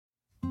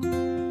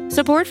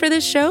Support for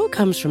this show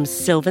comes from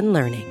Sylvan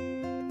Learning.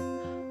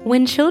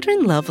 When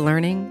children love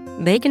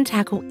learning, they can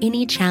tackle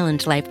any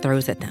challenge life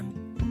throws at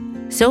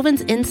them.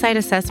 Sylvan's Insight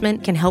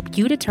Assessment can help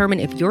you determine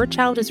if your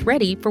child is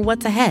ready for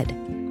what's ahead.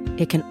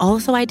 It can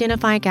also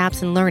identify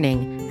gaps in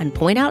learning and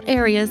point out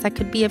areas that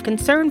could be of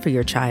concern for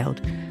your child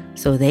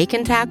so they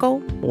can tackle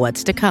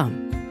what's to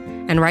come.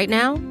 And right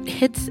now,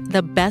 it's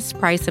the best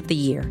price of the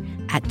year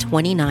at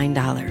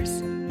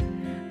 $29.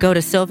 Go to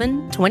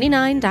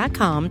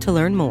sylvan29.com to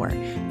learn more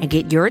and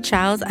get your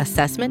child's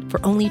assessment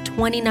for only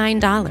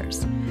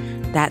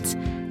 $29. That's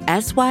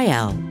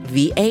SYLVAN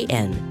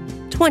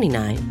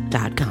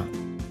 29.com.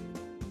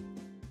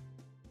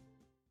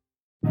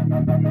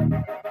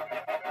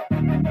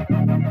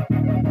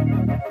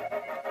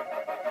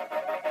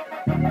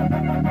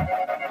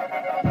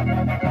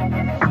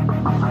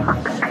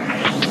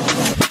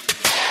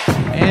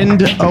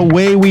 And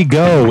away we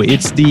go.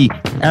 It's the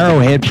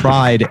Arrowhead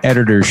Pride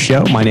Editors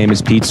Show. My name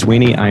is Pete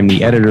Sweeney. I'm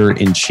the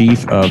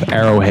editor-in-chief of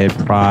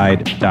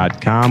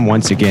arrowheadpride.com.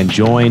 Once again,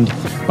 joined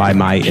by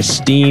my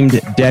esteemed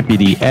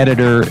deputy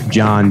editor,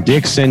 John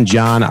Dixon.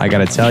 John, I got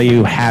to tell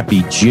you,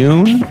 happy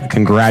June.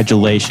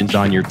 Congratulations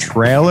on your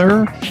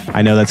trailer.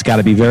 I know that's got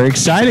to be very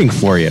exciting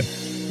for you.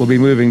 We'll be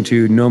moving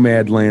to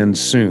Nomad Land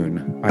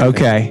soon.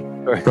 Okay.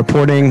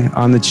 Reporting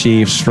on the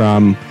Chiefs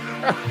from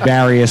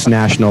various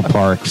national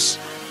parks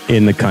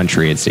in the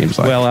country, it seems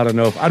like. Well, I don't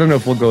know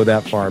if we'll go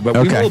that far, but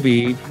okay.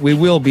 we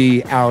will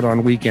be out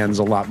on weekends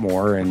a lot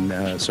more,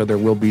 and so there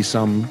will be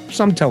some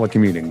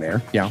telecommuting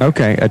there. Yeah.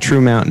 Okay, a true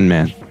mountain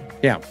man.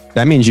 Yeah.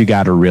 That means you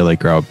got to really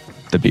grow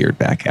the beard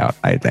back out,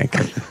 I think.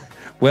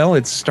 Well,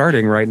 it's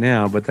starting right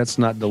now, but that's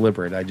not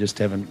deliberate. I just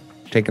haven't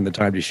taken the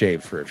time to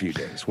shave for a few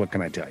days. What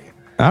can I tell you?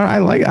 I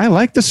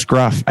like the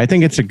scruff. I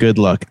think it's a good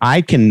look. I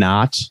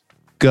cannot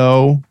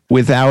go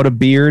without a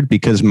beard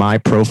because my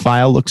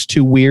profile looks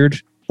too weird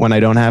when I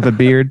don't have a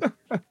beard.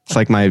 It's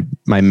like my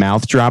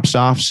mouth drops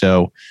off.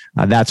 So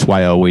that's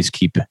why I always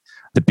keep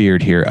the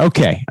beard here.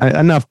 Okay,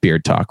 enough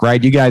beard talk,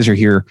 right? You guys are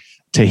here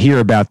to hear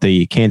about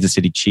the Kansas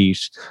City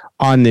Chiefs.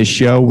 On this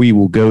show, we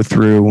will go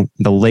through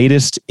the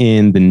latest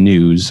in the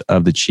news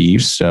of the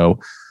Chiefs. So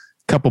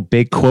a couple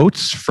big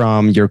quotes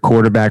from your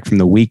quarterback from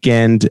the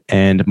weekend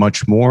and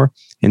much more.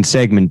 In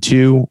segment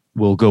 2,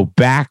 we'll go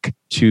back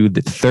to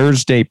the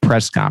Thursday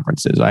press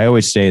conferences. I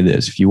always say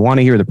this, if you want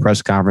to hear the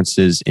press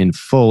conferences in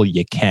full,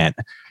 you can.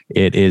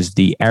 It is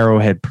the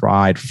Arrowhead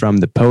Pride from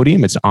the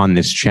podium. It's on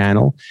this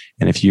channel.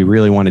 And if you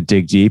really want to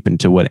dig deep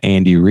into what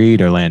Andy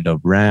Reid, Orlando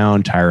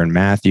Brown, Tyrann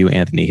Mathieu,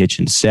 Anthony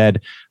Hitchens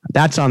said,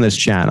 that's on this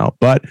channel.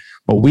 But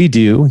what we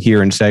do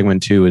here in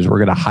segment 2 is we're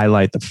going to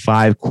highlight the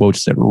 5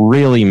 quotes that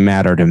really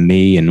matter to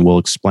me, and we'll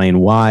explain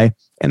why.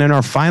 And in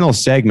our final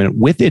segment,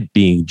 with it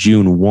being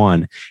June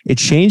 1, it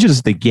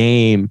changes the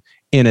game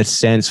in a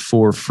sense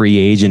for free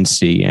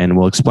agency. And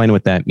we'll explain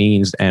what that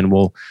means. And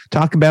we'll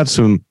talk about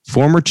some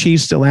former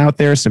Chiefs still out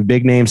there, some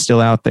big names still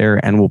out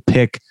there, and we'll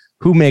pick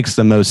who makes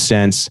the most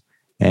sense.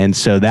 And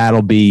so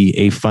that'll be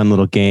a fun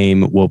little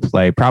game we'll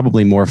play,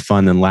 probably more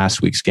fun than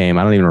last week's game.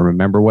 I don't even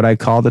remember what I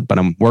called it, but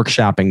I'm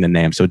workshopping the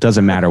name, so it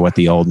doesn't matter what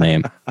the old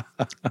name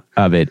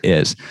of it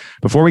is.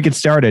 Before we get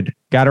started,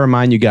 got to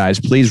remind you guys,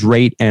 please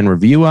rate and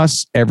review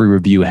us. Every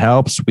review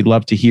helps. We'd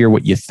love to hear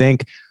what you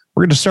think.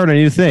 We're going to start a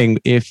new thing.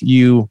 If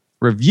you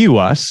review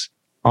us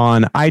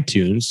on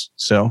iTunes,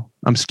 so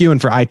I'm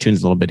skewing for iTunes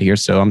a little bit here,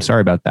 so I'm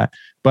sorry about that.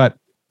 But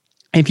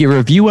if you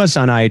review us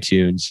on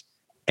iTunes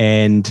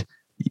and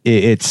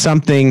it's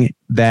something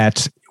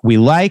that we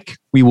like,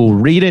 we will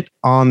read it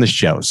on the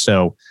show.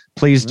 So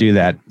please do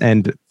that.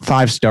 And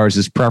 5 stars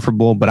is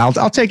preferable, but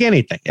I'll take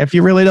anything. If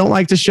you really don't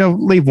like the show,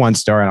 leave 1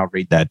 star and I'll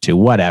read that too.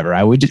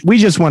 Whatever. We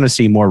just want to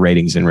see more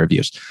ratings and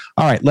reviews.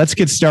 All right, let's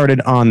get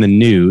started on the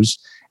news.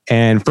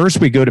 And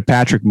first we go to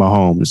Patrick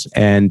Mahomes,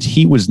 and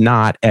he was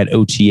not at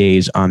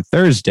OTAs on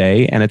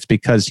Thursday, and it's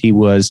because he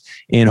was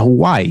in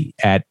Hawaii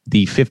at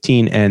the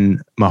 15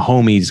 and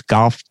Mahomes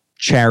golf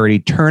charity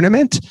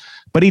tournament.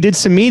 But he did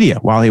some media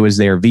while he was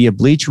there via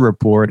Bleacher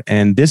Report,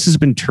 and this has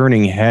been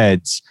turning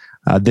heads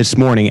this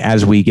morning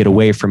as we get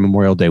away from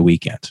Memorial Day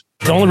weekend.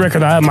 The only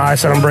record I have my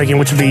eyesight on breaking,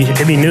 which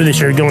it'd be new this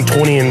year, going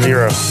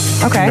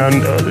 20-0. Okay.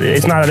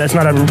 That's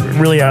not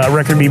really a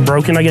record to be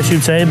broken, I guess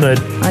you'd say, but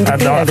I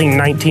think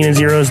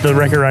 19-0 is the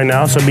record right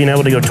now. So being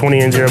able to go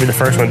 20-0, be the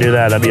first one to do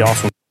that, that'd be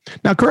awesome.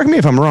 Now, correct me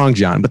if I'm wrong,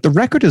 John, but the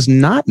record is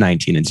not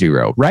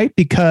 19-0, right?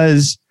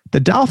 Because the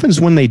Dolphins,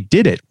 when they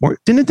did it,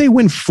 didn't they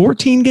win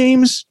 14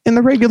 games in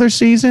the regular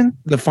season?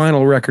 The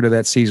final record of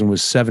that season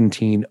was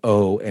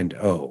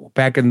 17-0-0.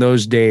 Back in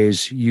those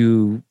days,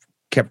 you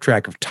kept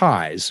track of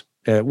ties.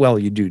 Well,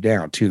 you do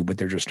now too, but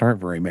there just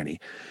aren't very many.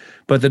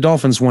 But the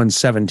Dolphins won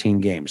 17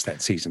 games that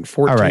season,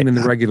 14 in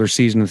the regular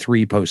season and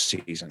 3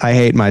 postseason. I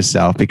hate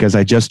myself because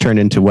I just turned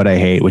into what I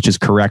hate, which is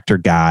corrector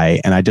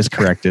guy, and I just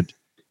corrected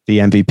the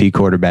MVP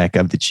quarterback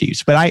of the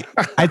Chiefs. But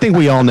I think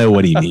we all know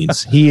what he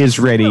means. He is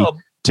ready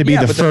to be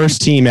the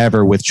first team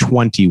ever with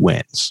 20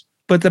 wins.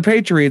 But the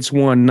Patriots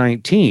won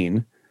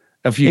 19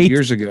 a few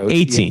years ago.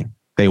 18.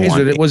 They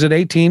won. Was it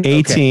 18?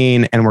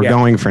 18, and we're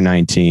going for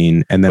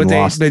 19, and then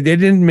lost. But they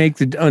didn't make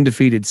the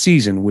undefeated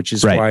season, which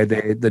is why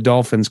the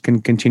Dolphins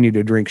can continue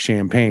to drink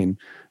champagne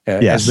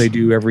as they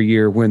do every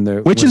year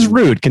which is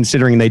rude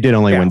considering they did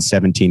only win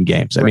 17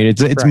 games. I mean,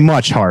 it's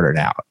much harder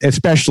now,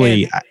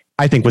 especially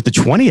I think with the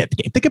 20th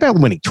game. Think about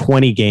winning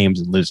 20 games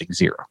and losing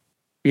 0.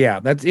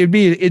 Yeah, it'd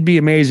be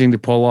amazing to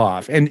pull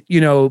off. And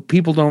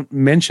people don't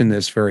mention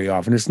this very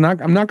often.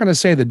 I'm not going to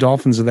say the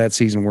Dolphins of that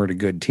season weren't a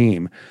good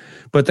team,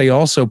 but they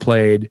also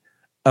played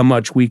a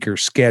much weaker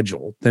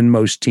schedule than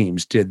most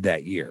teams did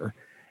that year.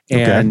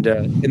 And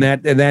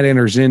that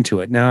enters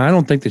into it. Now, I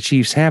don't think the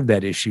Chiefs have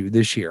that issue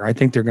this year. I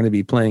think they're going to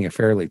be playing a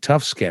fairly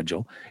tough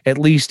schedule. At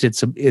least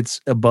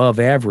it's above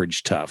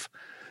average tough.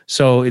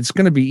 So it's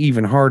going to be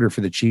even harder for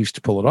the Chiefs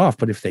to pull it off.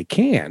 But if they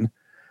can,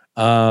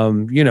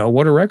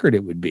 what a record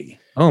it would be.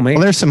 Oh man.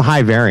 Well, there's some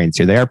high variance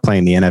here. They are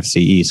playing the NFC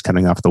East,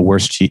 coming off the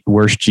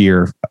worst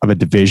year of a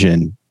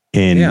division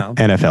in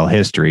NFL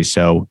history.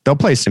 So they'll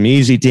play some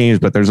easy teams,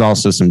 but there's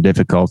also some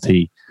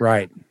difficulty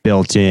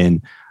built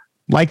in.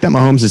 Like that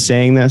Mahomes is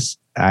saying this.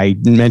 I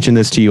mentioned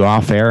this to you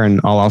off air,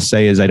 and all I'll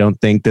say is I don't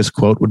think this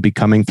quote would be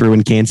coming through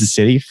in Kansas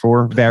City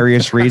for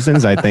various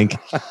reasons. I think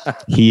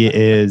he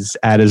is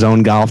at his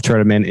own golf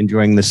tournament,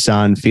 enjoying the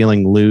sun,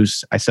 feeling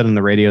loose. I said on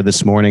the radio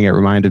this morning, it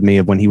reminded me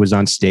of when he was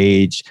on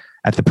stage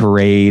at the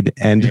parade,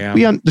 and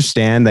we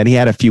understand that he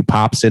had a few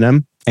pops in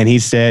him, and he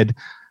said,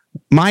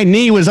 my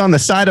knee was on the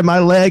side of my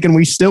leg, and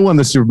we still won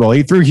the Super Bowl.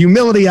 He threw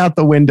humility out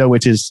the window,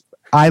 which is,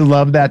 I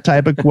love that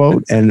type of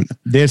quote. And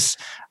this,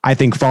 I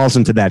think, falls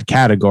into that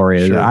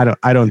category. Sure.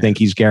 I don't think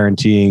he's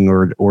guaranteeing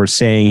or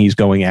saying he's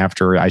going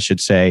after, I should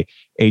say,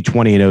 a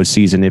 20-0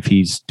 season if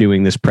he's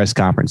doing this press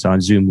conference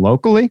on Zoom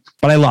locally.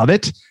 But I love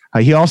it.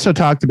 He also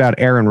talked about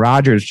Aaron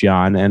Rodgers,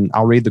 John, and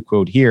I'll read the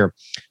quote here.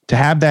 To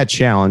have that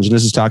challenge, and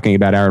this is talking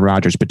about Aaron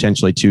Rodgers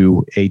potentially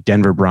to a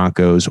Denver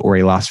Broncos or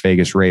a Las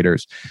Vegas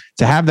Raiders,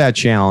 to have that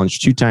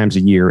challenge 2 times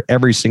a year,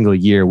 every single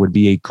year, would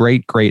be a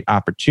great, great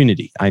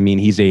opportunity. I mean,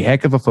 he's a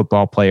heck of a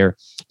football player.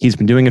 He's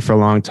been doing it for a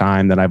long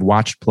time that I've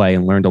watched play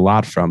and learned a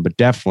lot from. But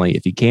definitely,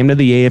 if he came to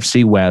the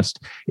AFC West,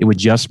 it would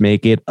just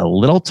make it a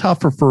little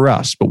tougher for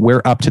us. But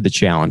we're up to the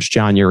challenge.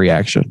 John, your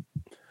reaction?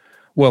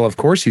 Well, of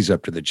course he's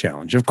up to the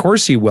challenge. Of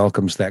course he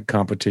welcomes that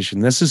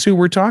competition. This is who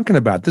we're talking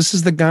about. This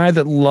is the guy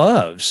that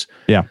loves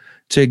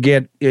to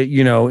get,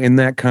 in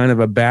that kind of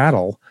a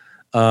battle.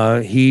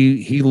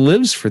 He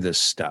lives for this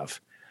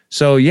stuff.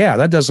 So,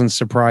 that doesn't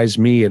surprise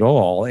me at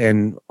all.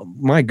 And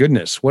my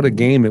goodness, what a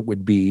game it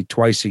would be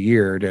twice a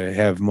year to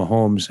have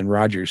Mahomes and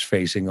Rodgers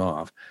facing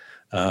off.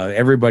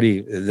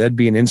 That'd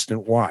be an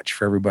instant watch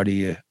for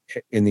everybody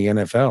in the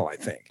NFL, I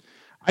think.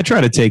 I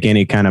try to take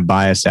any kind of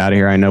bias out of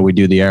here. I know we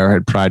do the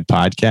Arrowhead Pride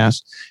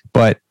podcast,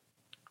 but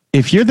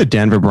if you're the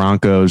Denver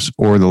Broncos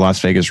or the Las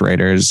Vegas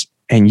Raiders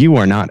and you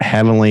are not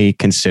heavily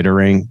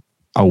considering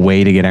a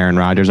way to get Aaron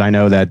Rodgers, I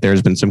know that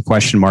there's been some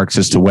question marks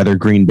as to whether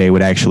Green Bay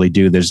would actually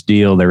do this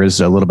deal. There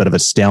is a little bit of a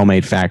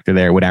stalemate factor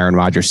there. Would Aaron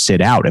Rodgers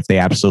sit out if they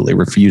absolutely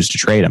refuse to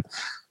trade him?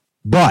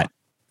 But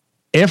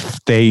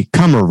if they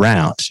come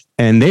around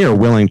and they are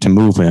willing to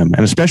move him,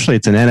 and especially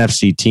it's an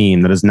NFC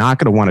team that is not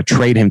going to want to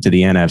trade him to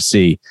the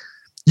NFC,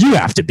 you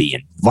have to be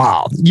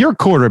involved. Your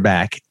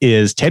quarterback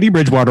is Teddy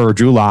Bridgewater or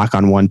Drew Lock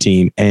on one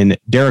team and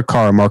Derek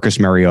Carr or Marcus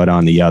Mariota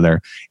on the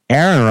other.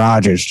 Aaron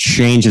Rodgers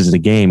changes the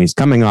game. He's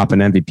coming off an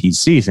MVP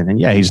season. And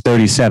he's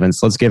 37.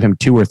 So let's give him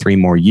 2 or 3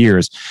 more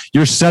years.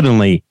 You're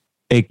suddenly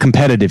a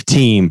competitive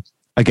team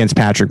against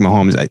Patrick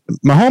Mahomes.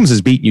 Mahomes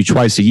has beaten you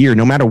twice a year,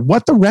 no matter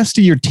what the rest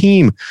of your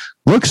team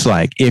looks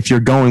like, if you're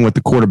going with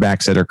the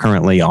quarterbacks that are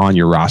currently on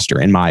your roster,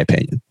 in my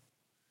opinion.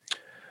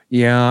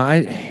 Yeah,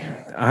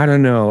 I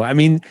don't know. I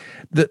mean,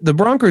 the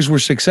Broncos were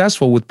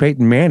successful with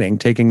Peyton Manning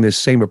taking this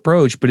same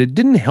approach, but it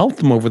didn't help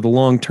them over the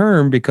long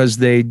term because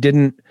they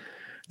didn't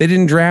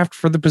draft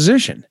for the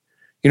position.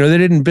 They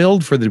didn't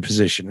build for the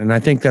position. And I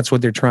think that's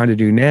what they're trying to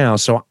do now.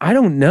 So I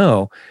don't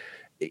know.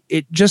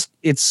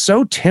 It's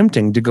so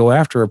tempting to go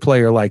after a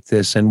player like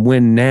this and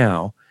win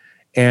now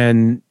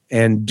and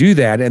do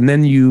that. And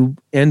then you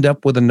end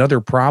up with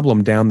another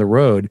problem down the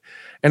road.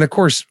 And of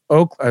course,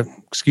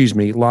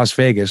 Las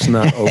Vegas,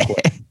 not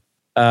Oakland.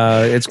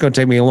 It's going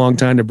to take me a long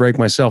time to break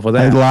myself with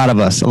that. A lot of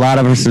us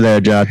are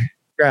there, John.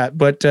 Right.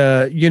 But,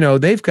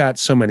 they've got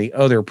so many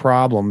other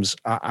problems.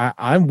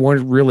 I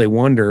really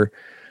wonder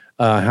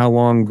how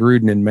long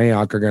Gruden and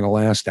Mayock are going to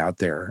last out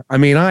there. I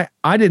mean,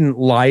 I didn't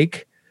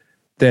like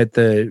that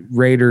the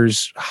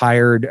Raiders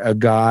hired a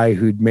guy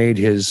who'd made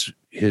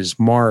his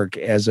mark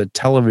as a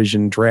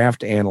television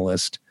draft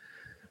analyst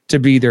to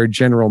be their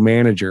general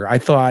manager. I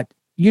thought,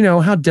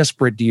 how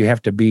desperate do you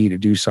have to be to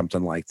do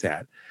something like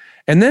that?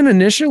 And then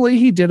initially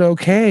he did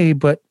okay,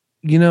 but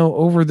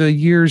over the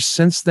years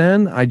since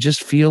then, I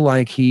just feel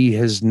like he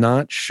has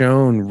not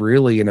shown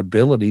really an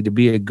ability to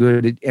be a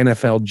good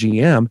NFL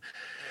GM.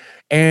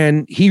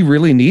 And he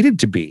really needed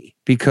to be,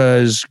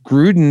 because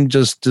Gruden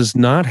just does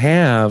not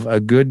have a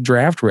good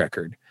draft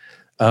record.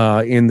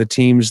 in the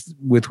teams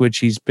with which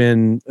he's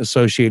been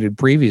associated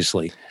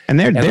previously. And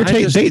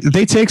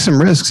they take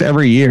some risks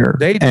every year.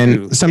 They do.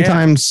 And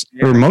sometimes,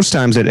 or most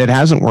times, it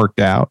hasn't worked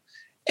out.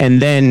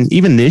 And then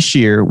even this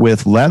year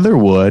with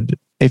Leatherwood,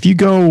 if you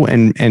go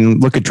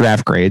and look at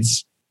draft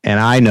grades, and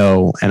I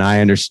know and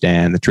I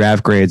understand that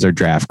draft grades are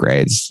draft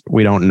grades.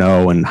 We don't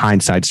know, and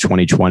hindsight's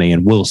 2020,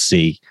 and we'll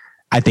see.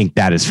 I think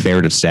that is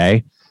fair to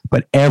say.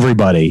 But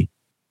everybody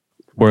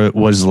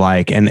was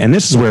like, and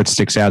this is where it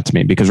sticks out to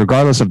me, because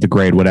regardless of the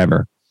grade,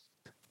 whatever,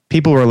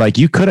 people were like,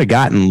 you could have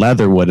gotten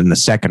Leatherwood in the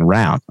second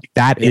round.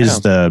 That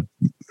is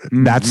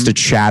that's the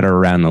chatter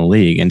around the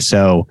league. And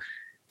so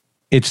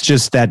it's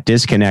just that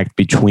disconnect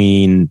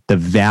between the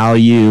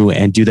value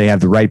and do they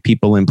have the right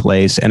people in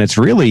place? And it's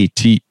really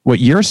to what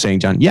you're saying,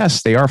 John.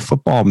 Yes, they are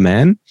football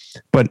men,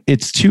 but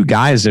it's two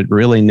guys that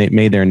really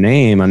made their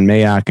name on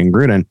Mayock and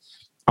Gruden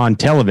on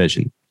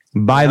television.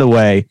 By the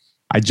way,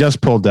 I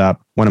just pulled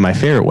up one of my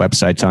favorite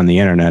websites on the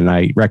internet, and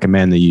I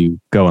recommend that you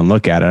go and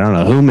look at it. I don't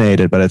know who made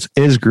it, but it's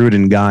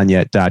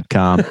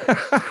isgrudengonyet.com.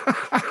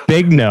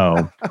 Big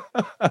no.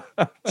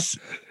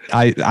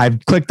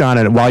 I've clicked on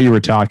it while you were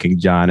talking,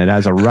 John. It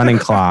has a running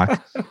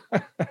clock.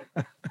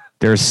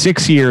 There are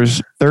 6 years,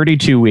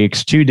 32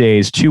 weeks, 2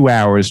 days, 2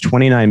 hours,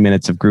 29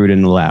 minutes of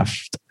Gruden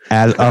left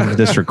as of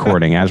this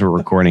recording. As we're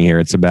recording here,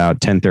 it's about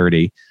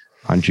 10:30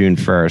 on June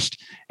 1st.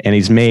 And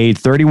he's made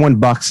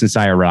 $31 since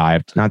I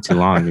arrived, not too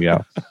long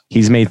ago.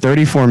 He's made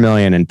 $34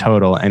 million in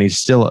total, and he's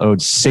still owed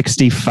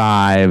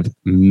 $65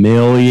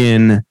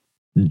 million.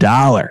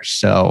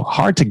 So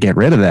hard to get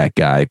rid of that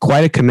guy.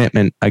 Quite a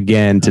commitment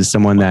again to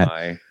someone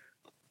that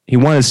he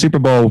won a Super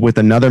Bowl with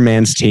another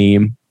man's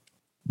team,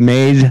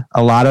 made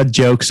a lot of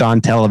jokes on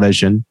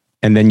television,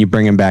 and then you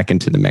bring him back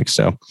into the mix.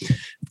 So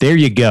there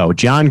you go.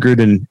 John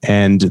Gruden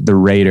and the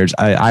Raiders.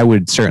 I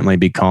would certainly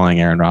be calling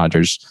Aaron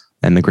Rodgers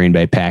and the Green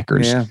Bay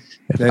Packers. Yeah.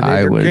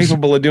 They're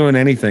capable of doing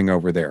anything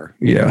over there.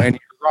 Yeah. And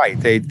you're right.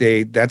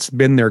 They that's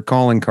been their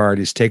calling card,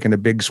 is taking a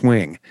big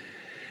swing.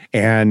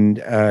 And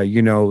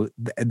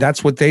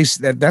that's what they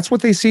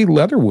see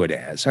Leatherwood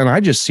as. And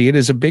I just see it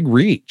as a big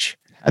reach.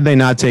 Had they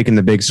not taken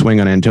the big swing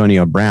on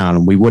Antonio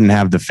Brown, we wouldn't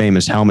have the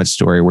famous helmet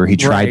story where he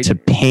tried to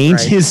paint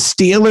his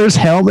Steelers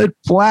helmet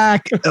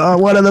black.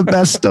 One of the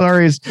best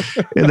stories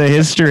in the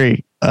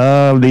history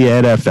of the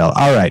NFL.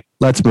 All right,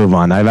 let's move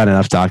on. I've had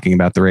enough talking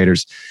about the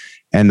Raiders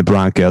and the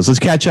Broncos. Let's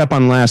catch up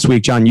on last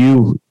week. John,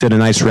 you did a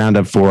nice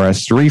roundup for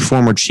us. 3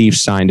 former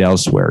Chiefs signed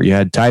elsewhere. You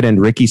had tight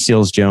end Ricky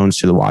Seals-Jones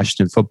to the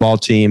Washington football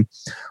team,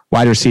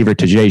 wide receiver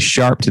Tajay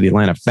Sharp to the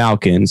Atlanta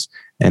Falcons,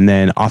 and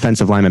then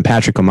offensive lineman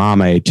Patrick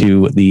Mahomes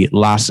to the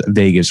Las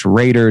Vegas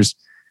Raiders.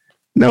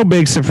 No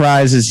big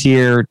surprises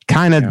here.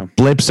 Kind of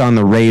blips on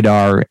the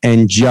radar,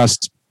 and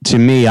just, to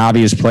me,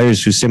 obvious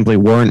players who simply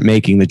weren't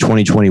making the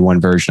 2021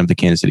 version of the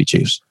Kansas City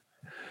Chiefs.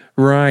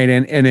 Right.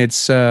 And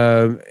it's,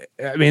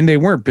 they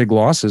weren't big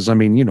losses.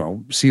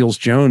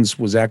 Seals-Jones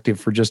was active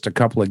for just a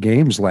couple of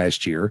games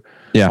last year.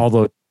 Yeah.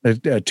 Although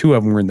 2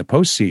 of them were in the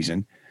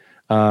postseason.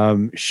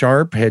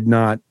 Sharp had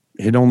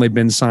only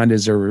been signed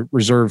as a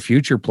reserve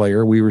future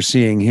player. We were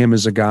seeing him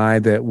as a guy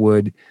that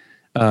would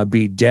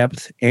be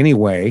depth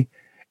anyway.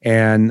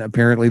 And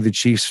apparently the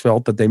Chiefs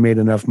felt that they made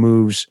enough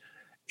moves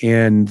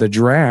in the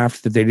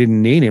draft that they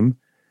didn't need him.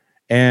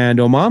 And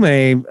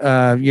Omame,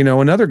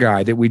 another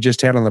guy that we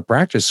just had on the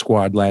practice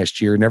squad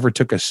last year, never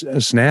took a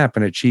snap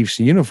in a Chiefs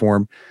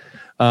uniform.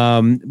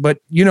 But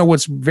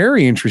what's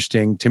very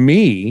interesting to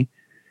me,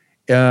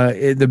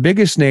 the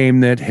biggest name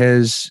that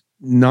has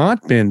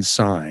not been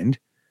signed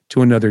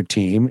to another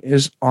team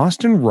is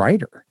Austin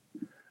Ryder.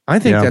 I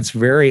think that's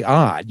very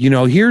odd.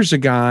 Here's a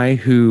guy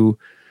who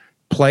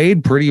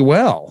played pretty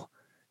well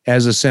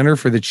as a center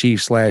for the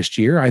Chiefs last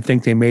year. I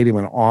think they made him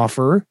an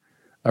offer,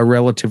 a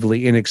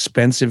relatively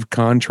inexpensive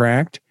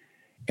contract.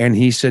 And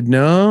he said,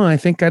 no, I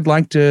think I'd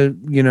like to,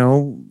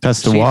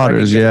 test the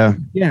waters.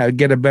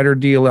 Get a better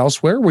deal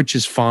elsewhere, which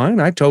is fine.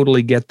 I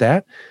totally get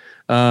that.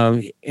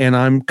 And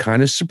I'm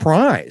kind of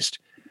surprised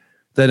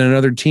that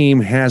another team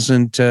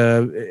hasn't,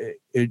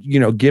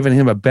 given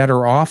him a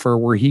better offer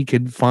where he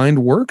could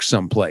find work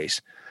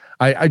someplace.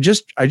 I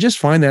just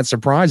find that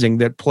surprising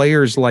that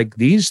players like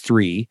these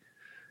 3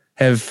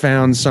 have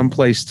found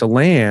someplace to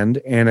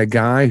land, and a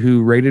guy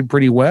who rated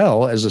pretty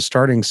well as a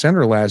starting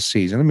center last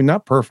season.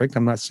 Not perfect.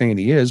 I'm not saying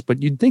he is,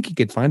 but you'd think he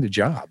could find a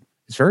job.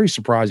 It's very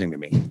surprising to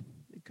me.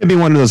 Could be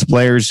one of those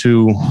players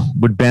who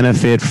would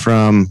benefit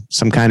from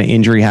some kind of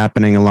injury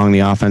happening along the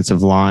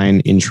offensive line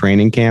in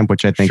training camp,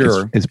 which I think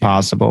is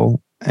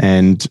possible.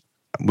 And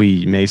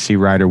we may see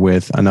Ryder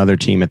with another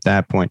team at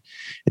that point.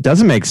 It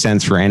doesn't make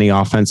sense for any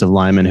offensive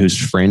lineman who's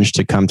fringe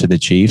to come to the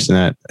Chiefs. And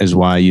that is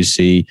why you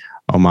see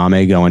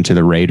Omame going to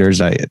the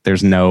Raiders.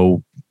 There's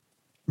no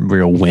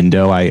real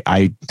window.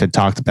 I had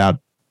talked about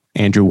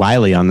Andrew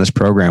Wiley on this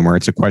program where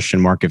it's a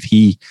question mark if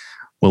he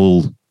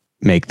will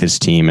make this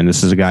team. And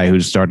this is a guy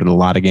who's started a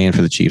lot of games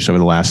for the Chiefs over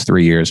the last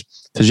 3 years.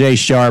 Tajay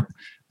Sharp,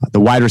 The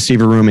wide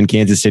receiver room in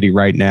Kansas City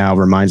right now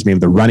reminds me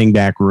of the running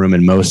back room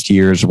in most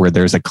years, where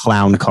there's a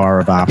clown car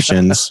of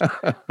options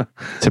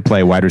to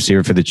play wide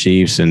receiver for the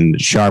Chiefs.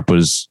 And Sharp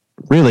was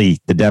really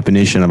the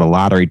definition of a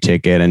lottery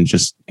ticket, and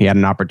just he had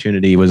an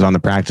opportunity, was on the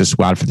practice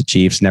squad for the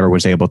Chiefs, never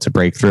was able to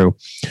break through.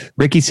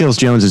 Ricky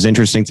Seals-Jones is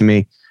interesting to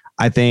me.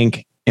 I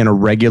think in a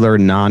regular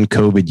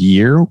non-COVID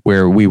year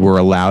where we were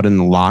allowed in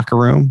the locker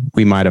room,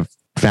 we might have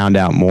found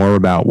out more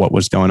about what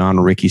was going on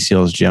with Ricky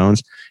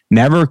Seals-Jones.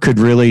 Never could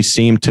really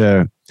seem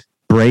to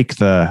break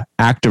the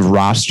active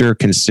roster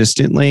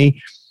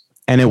consistently.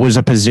 And it was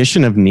a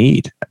position of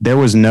need. There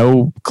was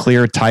no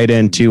clear tight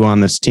end 2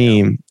 on this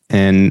team.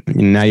 And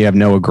now you have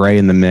Noah Gray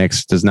in the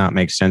mix. It does not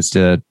make sense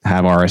to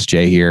have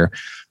RSJ here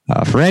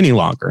for any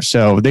longer.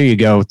 So there you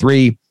go.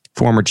 3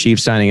 former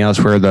Chiefs signing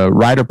elsewhere. The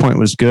rider point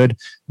was good.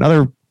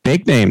 Another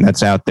big name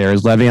that's out there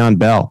is Le'Veon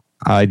Bell.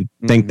 I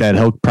think that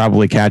he'll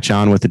probably catch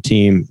on with the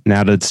team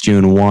now that it's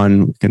June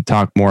 1. We can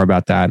talk more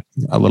about that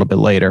a little bit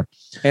later.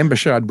 And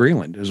Bashad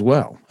Breeland as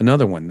well.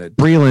 Another one that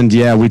Breeland.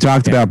 Yeah, we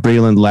talked about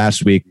Breeland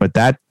last week, but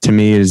that to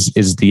me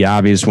is the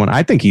obvious one.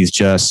 I think he's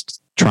just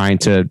trying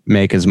to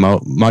make as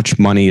much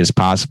money as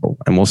possible,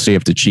 and we'll see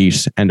if the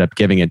Chiefs end up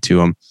giving it to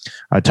him.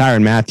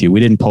 Tyrann Mathieu,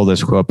 we didn't pull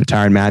this quote, but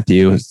Tyrann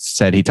Mathieu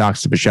said he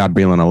talks to Bashad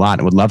Breeland a lot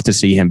and would love to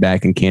see him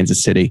back in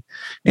Kansas City.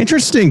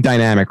 Interesting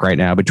dynamic right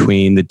now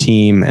between the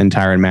team and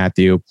Tyrann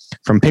Mathieu.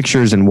 From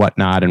pictures and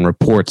whatnot and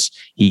reports,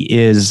 he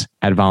is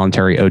at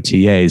voluntary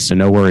OTAs, so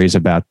no worries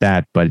about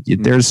that. But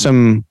there's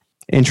some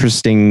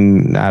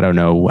interesting, I don't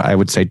know, I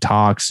would say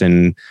talks,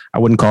 and I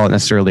wouldn't call it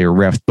necessarily a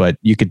rift, but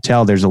you could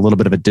tell there's a little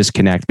bit of a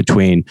disconnect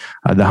between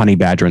the Honey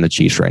Badger and the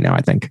Chiefs right now, I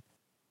think.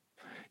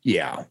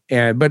 Yeah.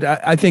 But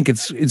I think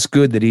it's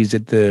good that he's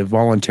at the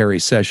voluntary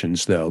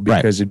sessions, though,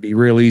 because it'd be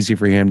real easy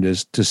for him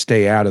to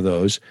stay out of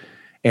those.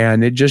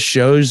 And it just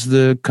shows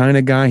the kind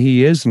of guy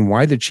he is and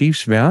why the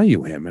Chiefs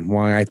value him, and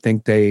why I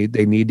think they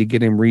need to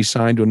get him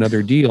re-signed to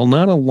another deal,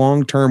 not a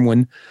long-term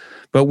one,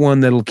 but one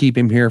that'll keep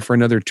him here for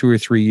another 2 or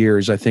 3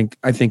 years. I think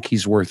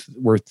he's worth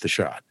the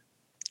shot.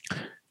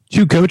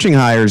 2 coaching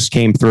hires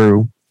came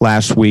through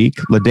last week.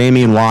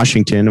 LaDamian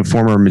Washington, a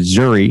former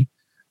Missouri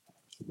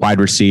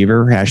wide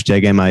receiver,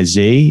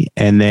 #MIZ,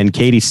 and then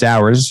Katie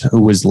Sowers, who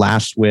was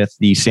last with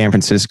the San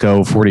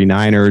Francisco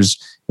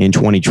 49ers in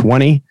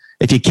 2020.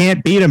 If you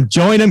can't beat them,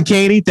 join them,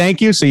 Katie.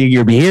 Thank you. So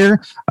you'll be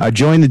here.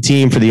 Join the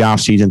team for the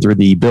offseason through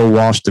the Bill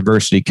Walsh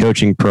Diversity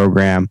Coaching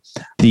Program.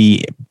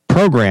 The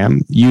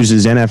program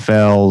uses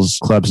NFL's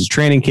clubs as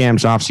training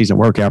camps, off-season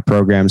workout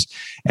programs,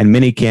 and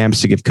mini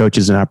camps to give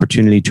coaches an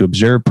opportunity to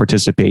observe,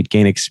 participate,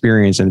 gain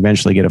experience, and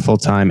eventually get a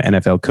full-time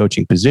NFL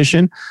coaching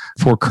position.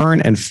 For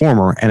current and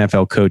former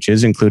NFL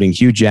coaches, including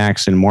Hugh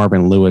Jackson,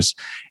 Marvin Lewis,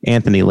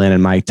 Anthony Lynn,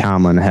 and Mike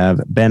Tomlin,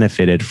 have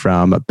benefited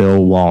from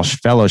Bill Walsh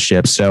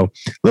Fellowship. So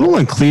a little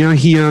unclear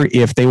here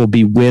if they will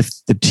be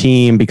with the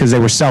team because they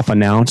were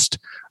self-announced.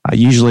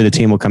 Usually the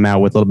team will come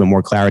out with a little bit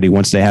more clarity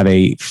once they have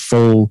a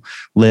full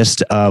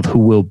list of who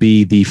will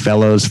be the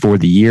fellows for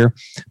the year.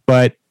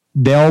 But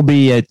they'll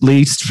be, at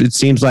least, it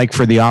seems like,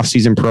 for the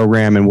offseason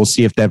program, and we'll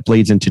see if that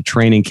bleeds into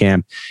training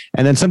camp.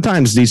 And then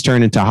sometimes these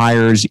turn into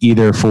hires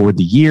either for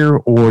the year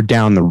or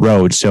down the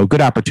road. So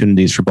good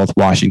opportunities for both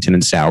Washington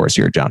and Sowers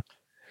here, John.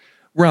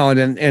 Well,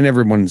 and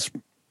everyone's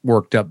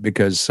worked up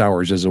because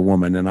Sowers is a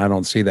woman, and I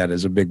don't see that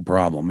as a big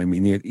problem. I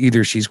mean,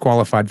 either she's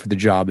qualified for the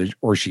job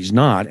or she's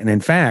not. And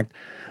in fact,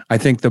 I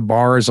think the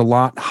bar is a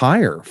lot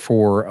higher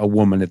for a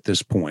woman at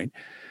this point.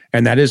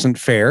 And that isn't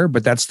fair,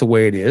 but that's the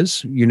way it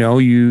is. You know,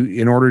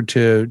 in order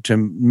to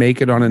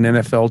make it on an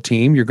NFL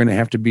team, you're going to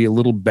have to be a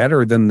little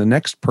better than the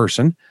next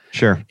person.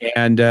 Sure.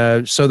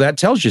 And so that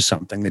tells you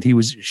something, that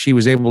she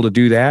was able to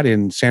do that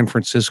in San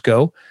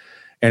Francisco,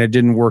 and it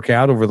didn't work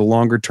out over the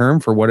longer term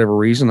for whatever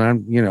reason.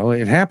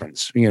 It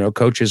happens.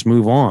 Coaches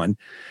move on.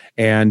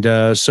 And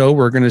so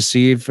we're going to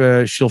see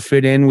if she'll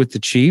fit in with the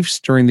Chiefs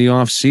during the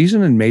off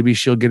season, and maybe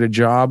she'll get a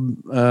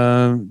job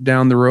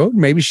down the road.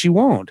 Maybe she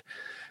won't.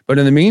 But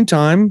in the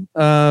meantime,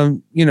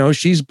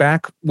 she's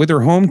back with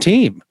her home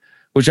team,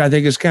 which I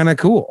think is kind of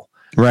cool.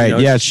 Right.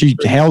 Yeah. She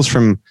hails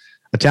from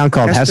a town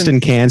called Heston,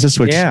 Kansas,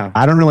 which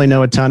I don't really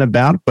know a ton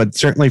about, but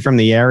certainly from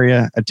the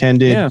area.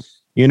 Attended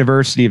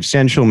University of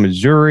Central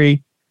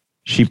Missouri.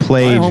 She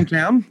played my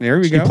hometown. There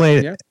we go. She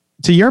played,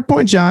 to your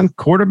point, John,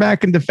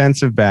 quarterback and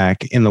defensive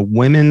back in the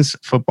Women's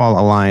Football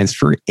Alliance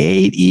for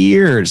 8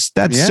 years.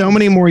 That's so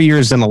many more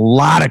years than a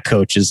lot of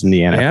coaches in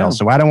the NFL. Yeah.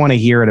 So I don't want to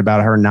hear it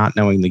about her not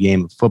knowing the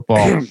game of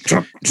football.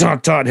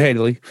 Todd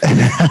Haley.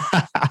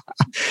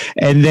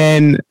 And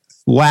then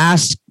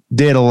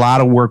did a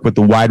lot of work with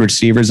the wide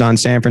receivers on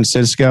San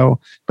Francisco.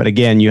 But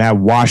again, you have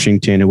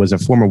Washington, who was a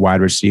former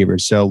wide receiver.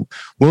 So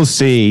we'll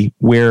see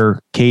where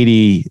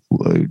Katie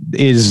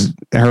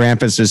her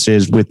emphasis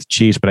is with the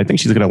Chiefs. But I think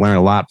she's going to learn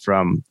a lot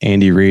from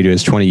Andy Reid, who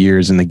has 20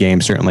 years in the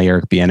game. Certainly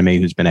Eric Bieniemy,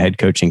 who's been a head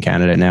coaching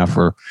candidate now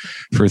for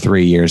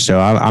 3 years. So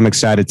I'm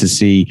excited to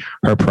see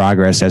her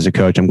progress as a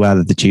coach. I'm glad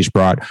that the Chiefs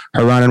brought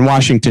her on in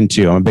Washington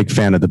too. I'm a big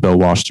fan of the Bill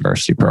Walsh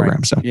Diversity Program.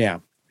 Right. So yeah,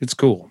 it's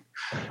cool.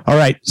 All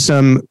right,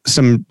 some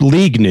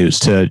league news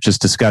to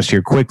just discuss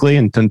here quickly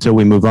until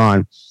we move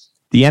on.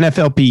 The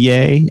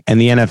NFLPA and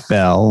the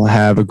NFL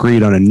have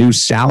agreed on a new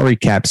salary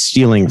cap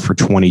ceiling for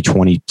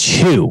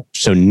 2022.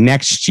 So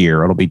next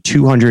year it'll be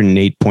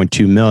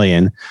 $208.2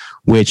 million,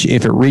 which,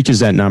 if it reaches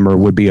that number,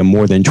 would be a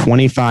more than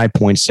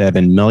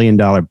 $25.7 million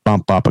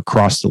bump up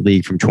across the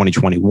league from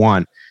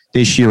 2021.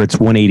 This year it's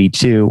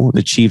 182.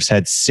 The Chiefs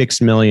had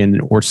 $6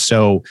 million or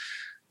so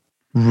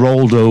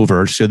rolled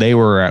over, so they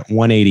were at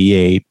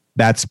 188.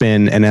 That's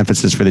been an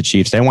emphasis for the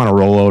Chiefs. They want to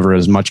roll over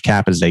as much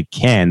cap as they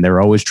can. They're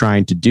always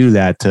trying to do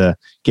that to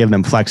give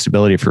them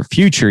flexibility for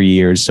future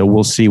years. So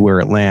we'll see where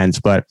it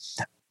lands. But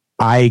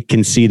I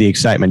can see the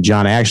excitement.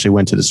 John, I actually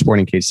went to the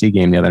Sporting KC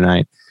game the other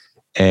night,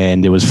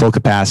 and it was full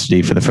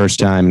capacity for the first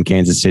time in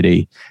Kansas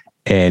City,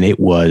 and it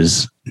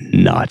was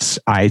nuts.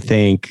 I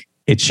think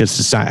it's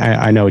just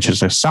I know it's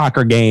just a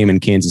soccer game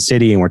in Kansas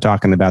City, and we're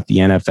talking about the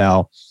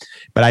NFL.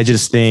 But I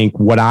just think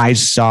what I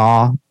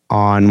saw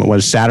on what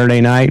was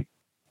Saturday night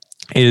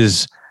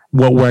is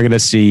what we're going to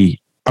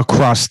see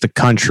across the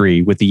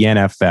country with the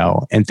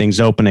NFL and things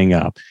opening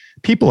up.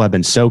 People have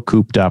been so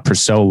cooped up for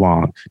so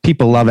long.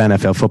 People love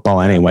NFL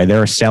football anyway.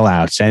 They're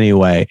sellouts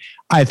anyway.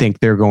 I think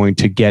they're going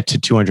to get to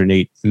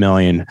 $208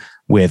 million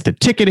with the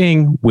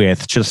ticketing,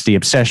 with just the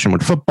obsession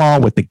with football,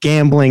 with the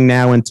gambling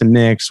now into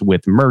mix,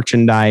 with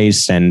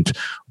merchandise and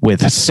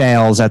with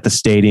sales at the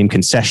stadium,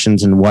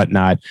 concessions and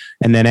whatnot.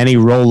 And then any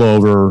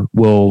rollover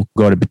will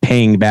go to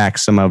paying back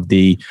some of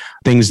the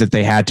things that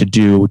they had to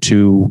do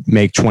to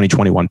make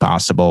 2021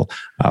 possible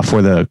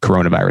for the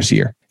coronavirus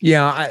year.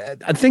 Yeah,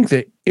 I think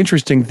the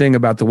interesting thing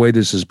about the way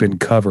this has been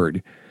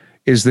covered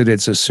is that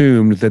it's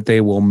assumed that they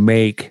will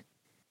make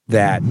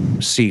that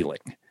ceiling.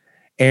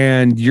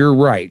 And you're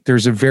right.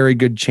 There's a very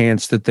good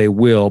chance that they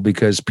will,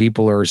 because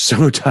people are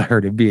so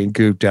tired of being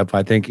cooped up.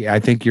 I think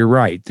you're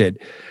right that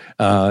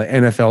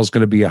NFL is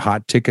going to be a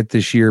hot ticket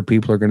this year.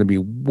 People are going to be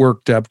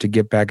worked up to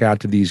get back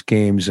out to these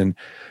games and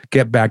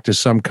get back to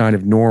some kind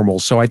of normal.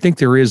 So I think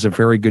there is a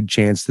very good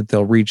chance that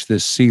they'll reach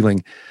this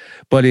ceiling.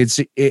 But it's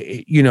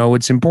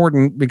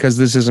important, because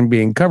this isn't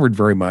being covered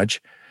very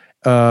much,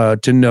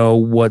 to know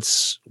what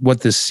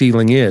this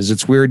ceiling is.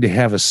 It's weird to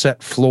have a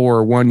set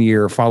floor one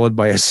year followed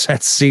by a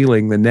set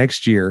ceiling the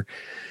next year.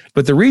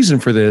 But the reason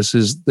for this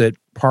is that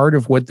part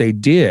of what they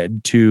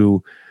did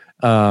to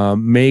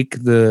make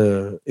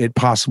it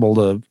possible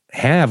to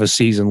have a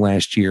season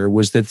last year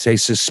was that they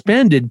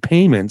suspended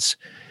payments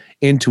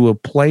into a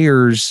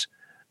player's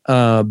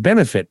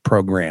benefit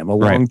program, a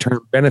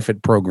long-term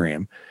benefit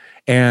program.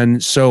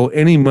 And so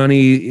any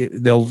money,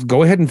 they'll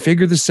go ahead and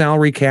figure the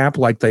salary cap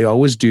like they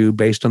always do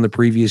based on the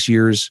previous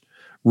year's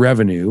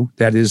revenue.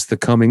 That is the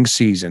coming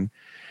season.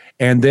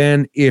 And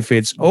then if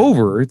it's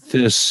over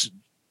this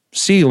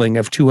ceiling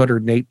of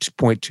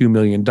 $208.2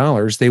 million,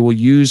 they will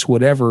use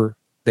whatever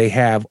they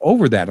have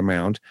over that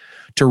amount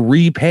to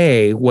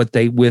repay what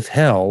they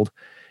withheld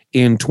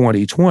in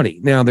 2020.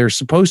 Now, they're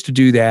supposed to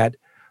do that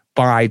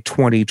by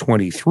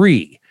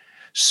 2023.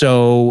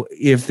 So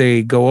if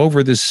they go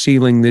over the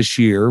ceiling this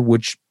year,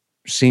 which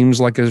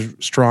seems like a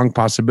strong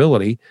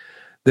possibility,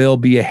 they'll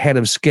be ahead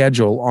of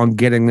schedule on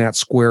getting that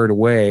squared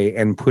away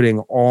and putting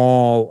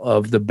all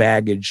of the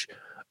baggage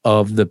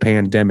of the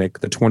pandemic,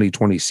 the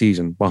 2020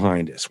 season,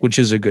 behind us, which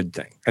is a good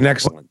thing, an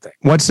excellent thing.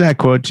 What's that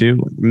quote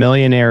too?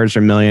 Millionaires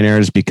are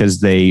millionaires because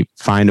they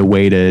find a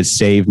way to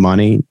save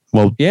money.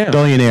 Well,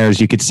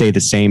 billionaires, you could say the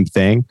same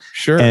thing.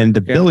 Sure. And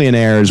the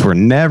billionaires were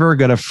never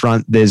going to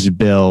front this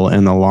bill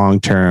in the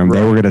long term. Right.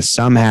 They were going to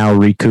somehow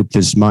recoup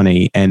this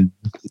money. And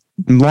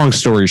long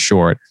story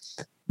short,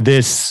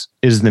 this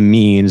is the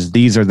means.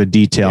 These are the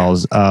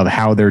details of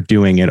how they're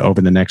doing it over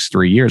the next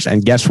 3 years.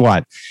 And guess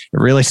what? It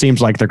really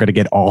seems like they're going to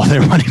get all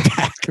their money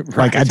back.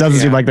 Like it doesn't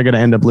seem like they're going to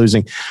end up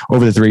losing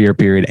over the 3 year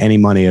period any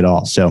money at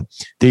all. So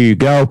there you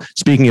go.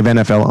 Speaking of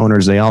NFL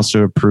owners, they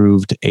also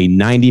approved a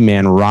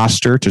 90-man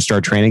roster to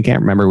start training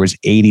camp. Remember, it was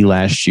 80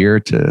 last year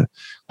to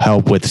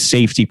help with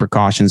safety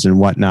precautions and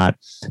whatnot.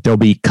 There'll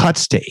be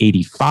cuts to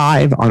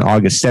 85 on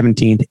August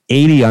 17th,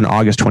 80 on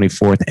August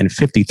 24th, and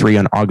 53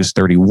 on August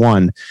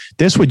 31.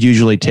 This would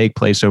usually take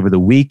place over the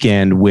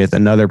weekend with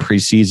another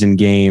preseason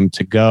game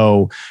to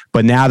go.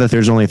 But now that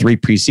there's only 3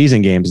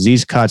 preseason games,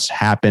 these cuts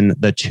happen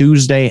the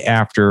Tuesday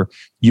after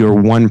your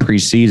one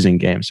preseason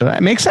game. So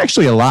that makes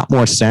actually a lot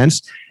more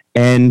sense.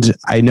 And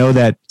I know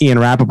that Ian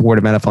Rappaport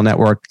of NFL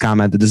Network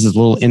commented this is a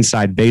little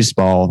inside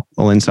baseball,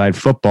 a little inside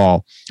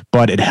football,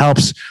 but it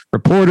helps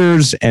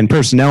reporters and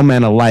personnel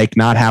men alike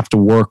not have to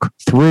work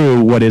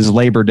through what is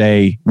Labor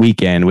Day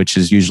weekend, which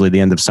is usually the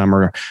end of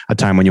summer, a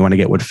time when you want to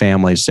get with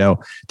families. So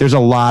there's a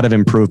lot of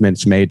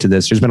improvements made to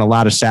this. There's been a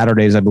lot of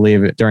Saturdays, I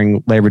believe,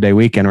 during Labor Day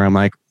weekend where I'm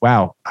like,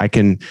 wow, I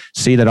can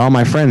see that all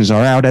my friends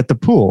are out at the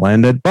pool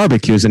and at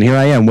barbecues. And here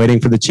I am waiting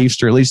for the Chiefs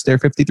to release their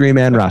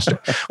 53-man roster.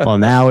 Well,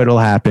 now it'll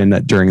happen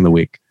during the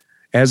week.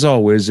 As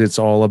always, it's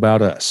all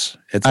about us.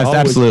 It's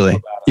absolutely.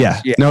 Yeah.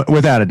 No,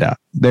 without a doubt.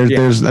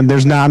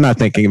 I'm not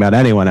thinking about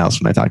anyone else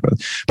when I talk about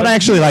it. But I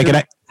actually like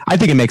it. I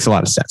think it makes a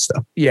lot of sense,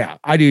 though. Yeah,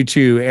 I do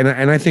too. And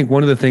I think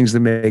one of the things that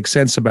makes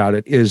sense about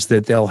it is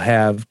that they'll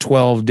have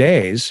 12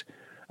 days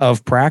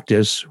of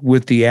practice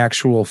with the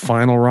actual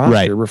final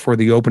roster before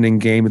the opening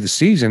game of the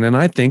season. And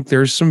I think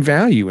there's some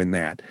value in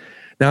that.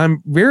 Now,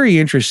 I'm very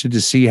interested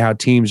to see how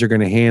teams are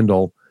going to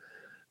handle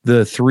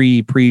the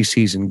 3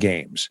 preseason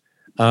games.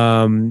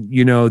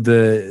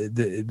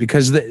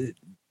 Because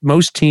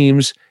most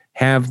teams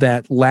have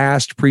that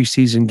last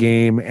preseason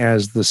game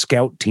as the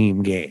scout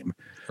team game,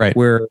 right?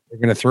 Where they're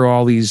going to throw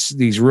all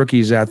these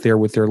rookies out there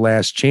with their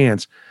last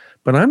chance.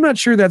 But I'm not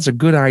sure that's a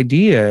good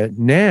idea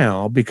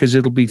now, because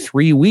it'll be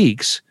 3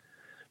 weeks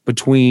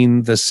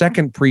between the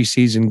second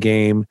preseason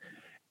game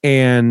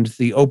and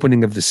the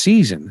opening of the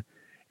season.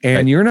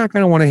 And you're not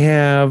going to want to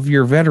have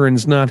your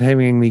veterans not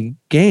having the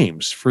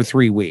games for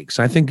 3 weeks.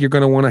 I think you're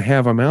going to want to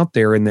have them out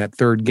there in that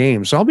third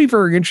game. So I'll be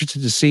very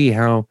interested to see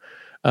how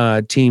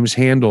teams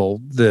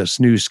handle this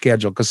new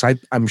schedule, because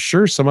I'm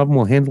sure some of them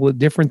will handle it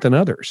different than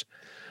others.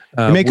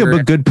 You make up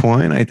a good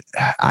point.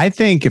 I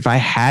think if I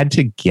had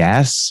to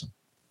guess,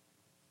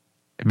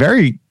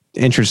 very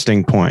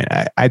interesting point.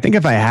 I think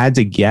if I had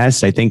to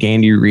guess, I think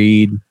Andy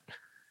Reid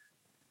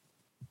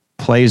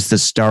plays the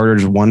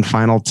starters one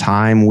final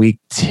time week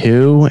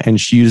 2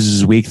 and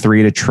uses week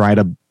 3 to try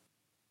to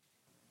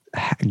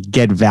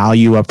get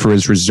value up for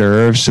his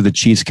reserves so the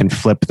Chiefs can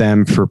flip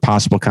them for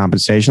possible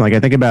compensation. Like,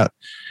 I think about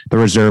the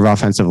reserve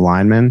offensive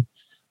linemen.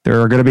 There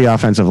are going to be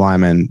offensive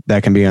linemen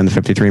that can be on the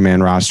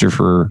 53-man roster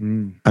for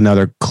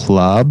another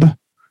club.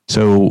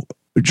 So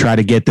try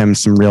to get them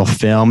some real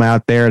film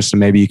out there. So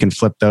maybe you can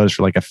flip those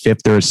for like a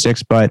 5th or a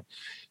 6th, but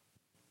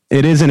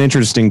it is an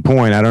interesting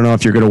point. I don't know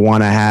if you're going to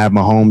want to have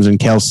Mahomes and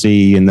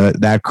Kelsey and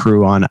that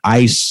crew on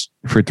ice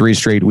for 3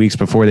 straight weeks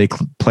before they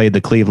played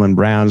the Cleveland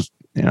Browns.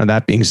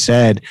 That being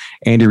said,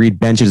 Andy Reid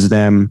benches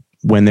them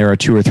when there are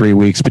 2 or 3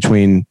 weeks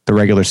between the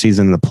regular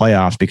season and the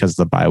playoffs because of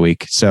the bye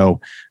week. So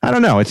I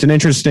don't know. It's an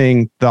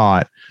interesting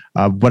thought.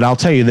 But I'll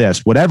tell you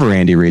this, whatever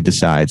Andy Reid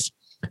decides,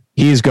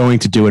 he is going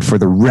to do it for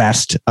the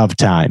rest of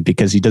time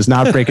because he does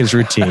not break his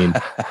routine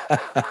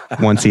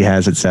once he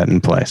has it set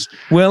in place.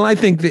 Well, I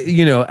think that,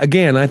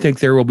 again, I think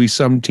there will be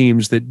some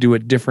teams that do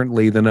it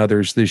differently than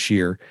others this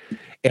year.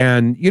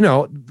 And,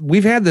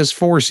 we've had this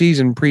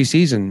 4-game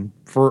preseason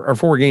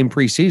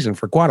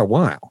for quite a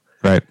while.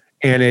 Right.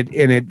 And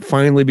it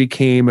finally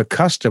became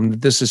accustomed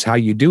that this is how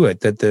you do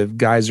it, that the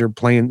guys are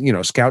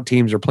playing, scout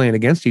teams are playing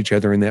against each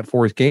other in that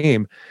 4th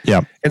game.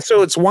 Yeah. And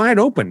so it's wide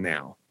open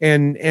now.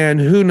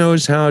 And who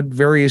knows how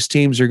various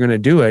teams are going to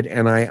do it.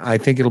 And I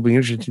think it'll be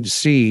interesting to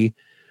see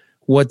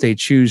what they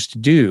choose to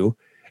do.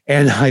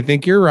 And I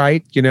think you're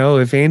right.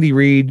 If Andy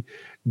Reid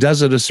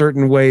does it a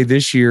certain way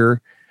this year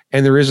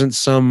and there isn't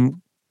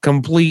some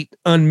complete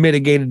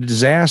unmitigated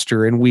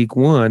disaster in week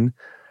 1,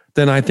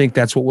 then I think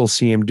that's what we'll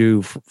see him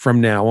do from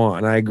now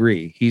on. I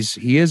agree.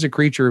 He is a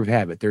creature of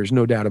habit. There's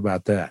no doubt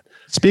about that.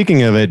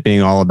 Speaking of it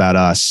being all about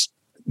us,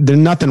 there's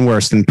nothing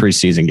worse than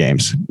preseason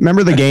games.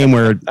 Remember the game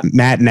where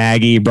Matt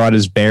Nagy brought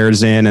his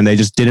Bears in and they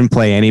just didn't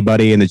play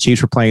anybody and the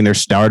Chiefs were playing their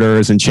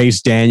starters and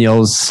Chase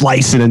Daniels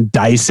slicing and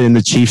dicing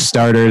the Chiefs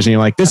starters. And you're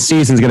like, this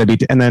season's going to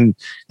be, and then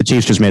the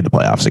Chiefs just made the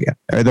playoffs again.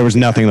 There was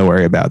nothing to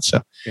worry about.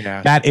 So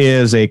that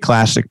is a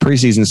classic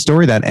preseason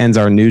story that ends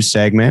our news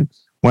segment.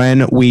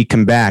 When we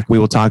come back, we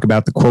will talk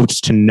about the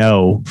quotes to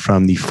know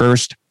from the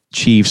first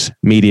Chiefs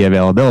media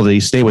availability.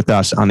 Stay with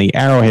us on the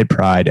Arrowhead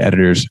Pride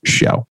Editors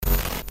Show.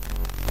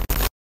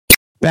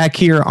 Back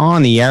here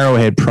on the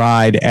Arrowhead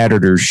Pride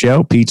Editors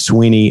Show, Pete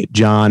Sweeney,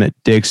 John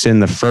Dixon,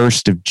 the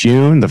 1st of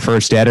June, the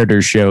first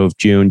Editors Show of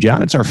June.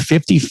 John, it's our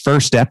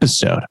 51st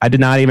episode. I did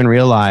not even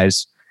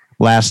realize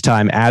last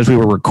time as we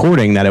were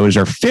recording that it was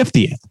our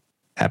 50th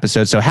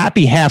episode. So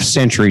happy half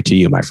century to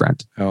you, my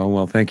friend. Oh,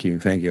 well, thank you.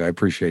 Thank you. I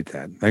appreciate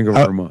that. Thank you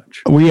very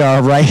much. We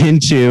are right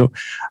into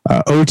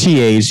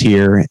OTAs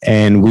here,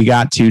 and we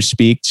got to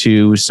speak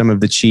to some of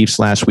the Chiefs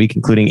last week,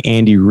 including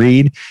Andy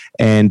Reid.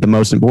 And the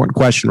most important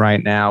question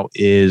right now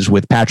is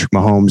with Patrick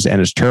Mahomes and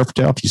his turf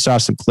toe. If you saw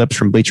some clips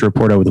from Bleacher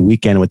Report over the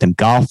weekend with him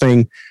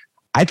golfing,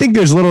 I think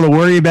there's little to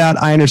worry about.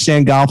 I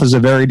understand golf is a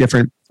very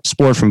different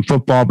sport from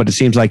football, but it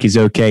seems like he's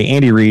okay.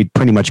 Andy Reid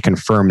pretty much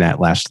confirmed that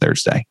last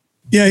Thursday.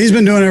 Yeah, he's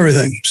been doing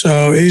everything.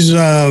 So he's,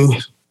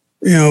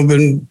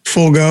 been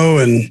full go,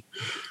 and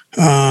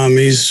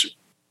he's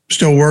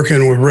still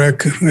working with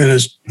Rick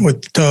and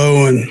with the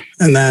toe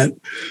and that.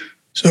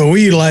 So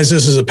we utilize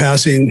this as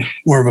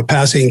more of a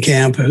passing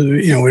camp.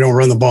 We don't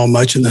run the ball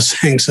much in this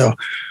thing. So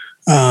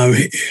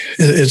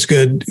it's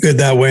good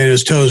that way. And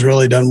his toe's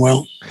really done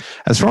well.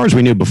 As far as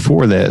we knew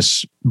before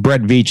this,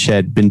 Brett Veach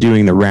had been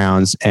doing the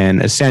rounds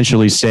and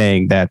essentially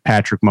saying that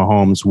Patrick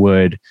Mahomes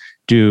would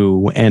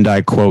do, and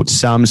I quote,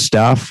 some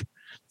stuff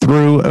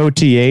through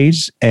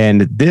OTAs.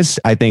 And this,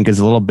 I think, is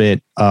a little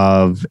bit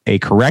of a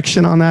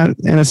correction on that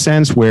in a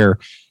sense where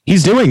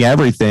he's doing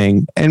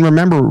everything. And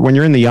remember, when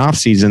you're in the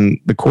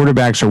offseason, the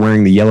quarterbacks are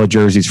wearing the yellow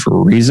jerseys for a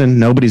reason.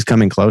 Nobody's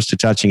coming close to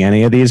touching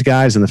any of these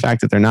guys. And the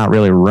fact that they're not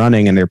really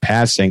running and they're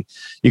passing,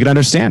 you can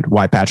understand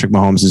why Patrick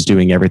Mahomes is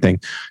doing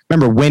everything.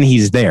 Remember, when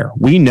he's there,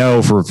 we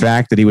know for a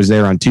fact that he was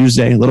there on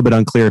Tuesday. A little bit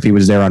unclear if he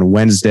was there on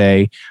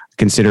Wednesday,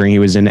 considering he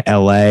was in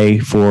LA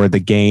for the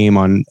game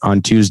on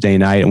Tuesday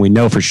night. And we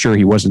know for sure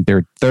he wasn't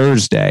there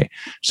Thursday.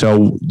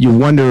 So you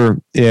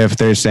wonder if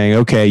they're saying,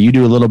 okay, you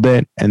do a little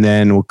bit and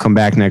then we'll come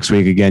back next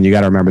week again. You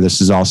got to remember,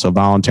 this is also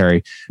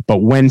voluntary. But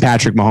when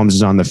Patrick Mahomes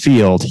is on the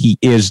field, he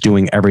is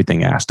doing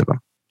everything asked of him.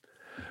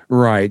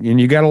 Right. And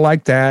you got to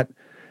like that.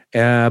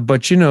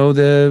 But,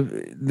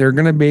 they're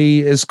going to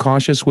be as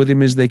cautious with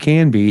him as they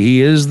can be.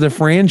 He is the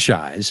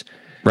franchise.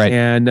 Right.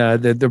 And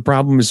the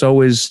problem is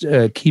always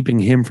keeping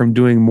him from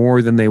doing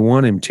more than they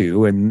want him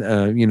to. And,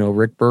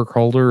 Rick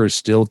Burkholder is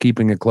still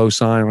keeping a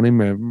close eye on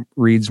him.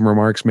 Reed's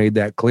remarks made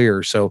that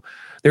clear. So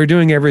they're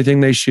doing everything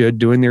they should,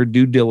 doing their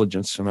due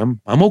diligence. And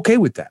I'm okay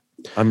with that.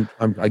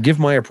 I give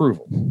my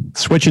approval.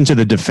 Switching to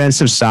the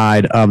defensive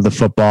side of the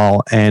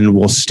football, and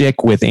we'll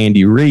stick with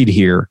Andy Reid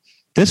here.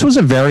 This was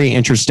a very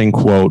interesting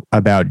quote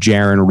about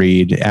Jaron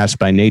Reed, asked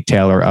by Nate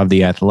Taylor of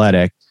The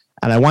Athletic.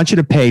 And I want you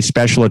to pay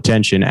special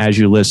attention as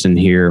you listen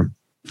here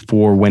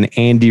for when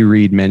Andy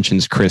Reid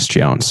mentions Chris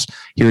Jones.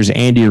 Here's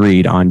Andy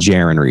Reid on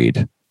Jaron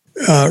Reed.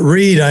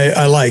 Reed,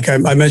 I like.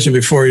 I mentioned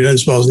before, he doesn't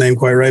spell his name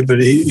quite right, but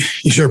he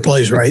sure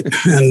plays right.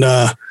 And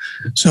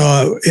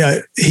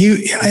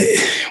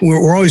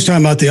we're always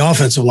talking about the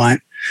offensive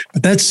line,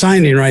 but that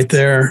signing right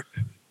there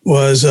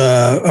was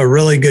a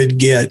really good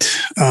get,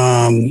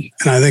 and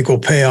I think will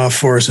pay off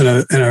for us in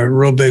a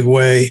real big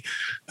way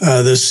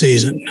this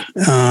season.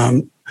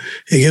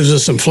 It gives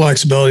us some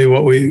flexibility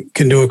what we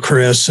can do with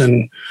Chris,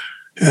 and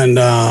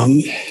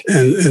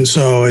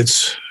so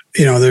it's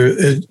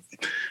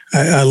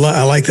I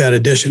like that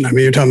addition. I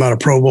mean, you're talking about a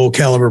Pro Bowl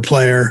caliber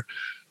player,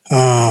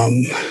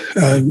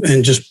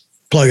 and just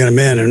plugging him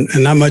in,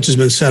 and not much has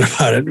been said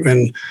about it.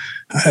 And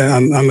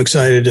I'm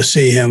excited to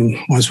see him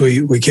once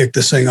we kick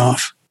this thing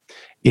off.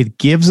 It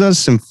gives us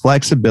some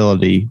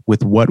flexibility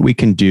with what we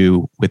can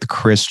do with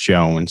Chris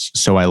Jones.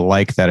 So I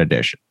like that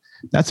addition.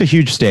 That's a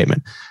huge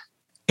statement.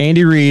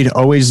 Andy Reid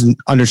always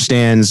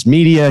understands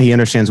media. He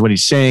understands what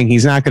he's saying.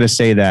 He's not going to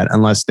say that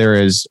unless there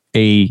is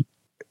a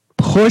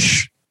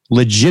push,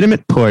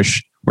 legitimate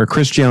push, where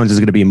Chris Jones is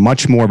going to be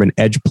much more of an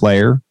edge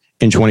player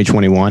in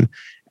 2021.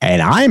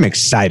 And I'm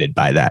excited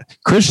by that.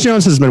 Chris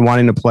Jones has been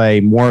wanting to play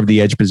more of the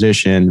edge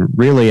position,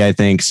 really, I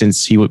think,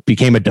 since he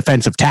became a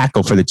defensive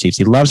tackle for the Chiefs.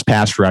 He loves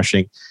pass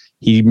rushing.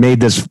 He made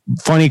this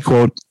funny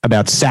quote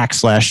about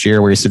sacks last year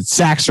where he said,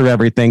 sacks are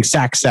everything.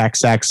 Sacks,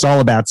 sacks, sacks. It's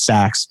all about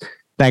sacks.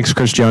 Thanks,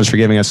 Chris Jones, for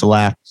giving us a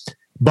laugh.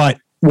 But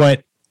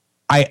what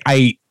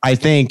I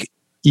think,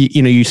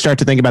 you start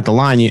to think about the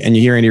line and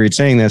you hear Andy Reid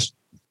saying this,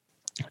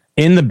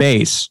 in the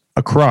base,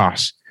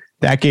 across,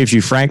 that gives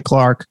you Frank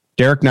Clark,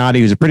 Derek Nottie,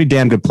 who's a pretty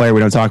damn good player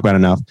we don't talk about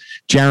enough,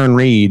 Jaron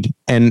Reed,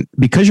 and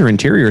because your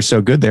interior is so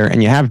good there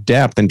and you have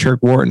depth and Turk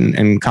Wharton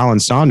and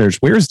Colin Saunders,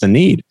 where's the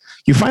need?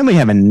 You finally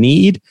have a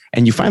need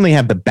and you finally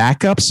have the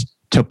backups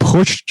to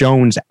push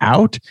Jones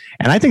out.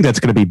 And I think that's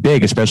going to be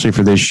big, especially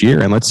for this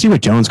year. And let's see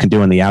what Jones can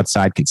do on the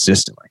outside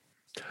consistently.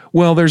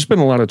 Well, there's been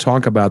a lot of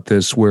talk about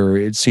this where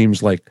it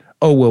seems like,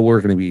 oh, well, we're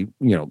going to be,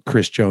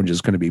 Chris Jones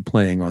is going to be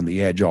playing on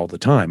the edge all the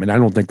time. And I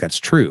don't think that's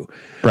true.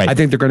 Right. I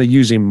think they're going to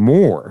use him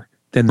more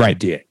than they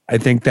did. I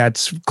think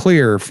that's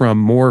clear from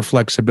more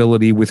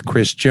flexibility with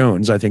Chris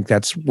Jones. I think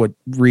that's what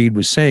Reed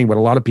was saying, but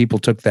a lot of people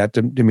took that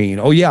to mean,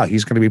 oh yeah,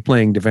 he's going to be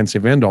playing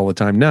defensive end all the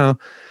time. No,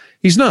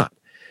 he's not,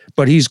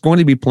 but he's going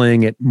to be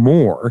playing it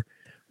more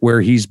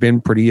where he's been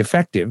pretty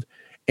effective.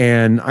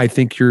 And I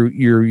think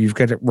you've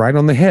got it right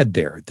on the head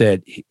there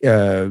that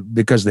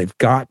because they've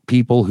got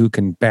people who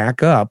can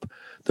back up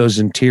those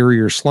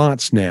interior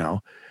slots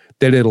now,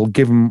 that it'll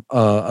give them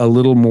a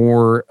little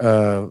more,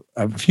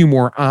 a few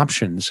more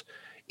options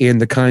in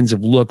the kinds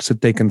of looks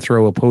that they can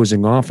throw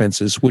opposing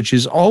offenses, which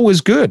is always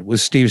good with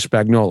Steve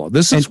Spagnuolo.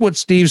 This is what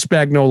Steve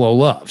Spagnuolo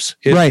loves.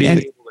 Right.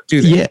 And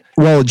yeah,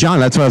 well, John,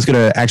 that's what I was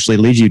going to actually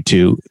lead you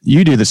to.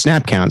 You do the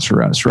snap counts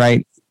for us,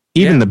 right?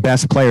 Even the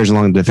best players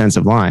along the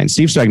defensive line,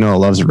 Steve Spagnuolo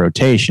loves a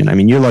rotation. I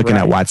mean, you're looking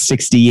at what,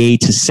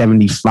 68 to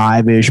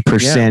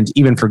 75-ish%,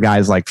 even for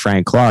guys like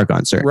Frank Clark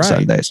on certain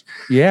Sundays.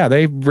 Yeah,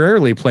 they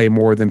rarely play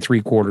more than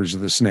 3/4 of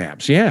the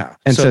snaps. Yeah.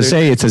 And so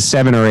say it's a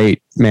 7 or 8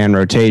 man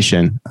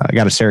rotation. I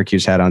got a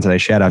Syracuse hat on today.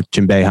 Shout out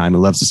Jim Boeheim, who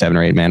loves the 7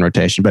 or 8 man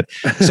rotation. But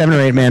 7 or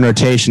 8 man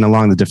rotation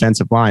along the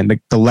defensive line,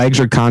 the legs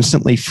are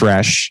constantly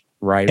fresh.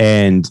 Right.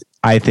 And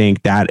I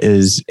think that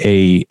is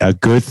a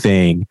good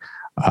thing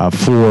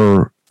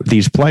for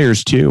these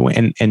players too.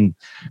 And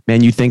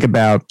man, you think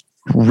about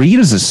Reed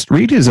is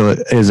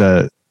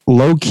a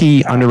low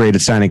key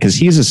underrated signing because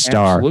he's a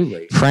star.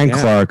 Absolutely. Frank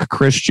Clark,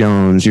 Chris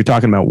Jones, you're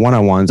talking about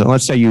one-on-ones. And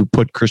let's say you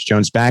put Chris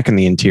Jones back in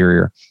the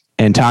interior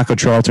and Taco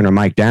Charlton or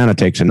Mike Downa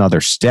takes another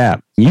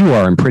step. You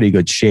are in pretty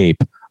good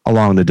shape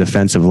along the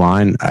defensive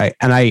line. I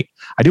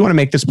do want to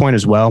make this point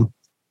as well.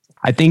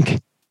 I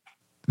think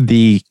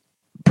the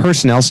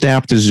personnel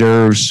staff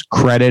deserves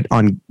credit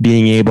on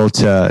being able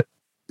to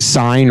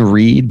sign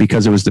Reed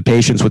because it was the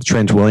patience with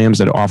Trent Williams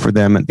that offered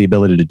them the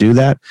ability to do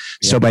that.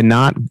 Yeah. So by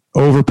not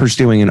over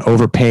pursuing and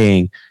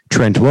overpaying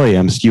Trent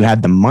Williams, you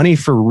had the money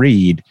for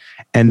Reed,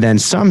 and then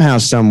somehow,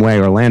 some way,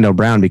 Orlando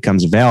Brown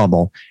becomes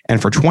available.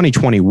 And for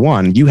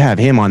 2021, you have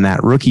him on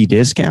that rookie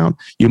discount.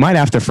 You might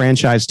have to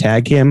franchise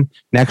tag him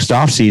next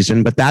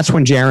offseason, but that's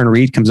when Jaron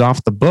Reed comes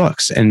off the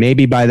books. And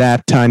maybe by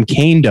that time,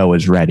 Kane Doe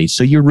is ready.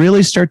 So you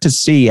really start to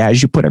see,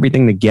 as you put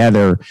everything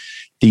together,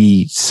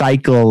 the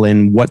cycle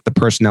and what the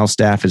personnel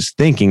staff is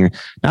thinking,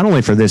 not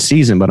only for this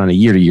season, but on a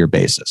year-to-year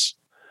basis.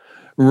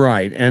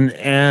 Right.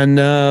 And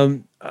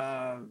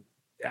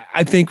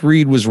I think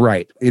Reed was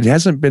right. It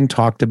hasn't been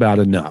talked about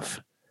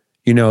enough.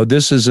 You know,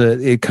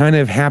 it kind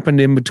of happened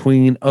in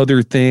between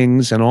other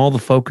things, and all the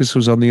focus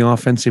was on the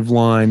offensive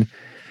line.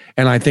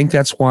 And I think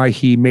that's why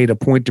he made a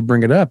point to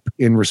bring it up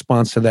in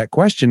response to that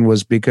question,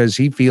 was because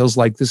he feels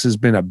like this has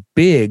been a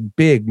big,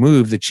 big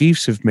move the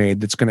Chiefs have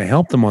made that's going to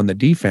help them on the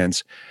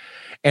defense.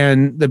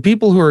 And the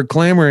people who are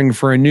clamoring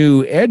for a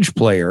new edge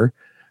player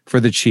for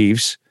the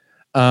Chiefs,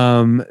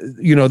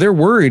 they're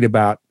worried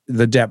about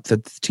the depth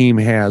that the team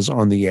has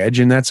on the edge,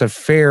 and that's a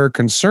fair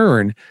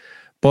concern.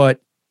 But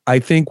I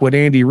think what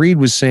Andy Reid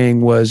was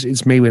saying was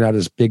it's maybe not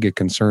as big a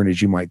concern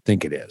as you might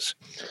think it is.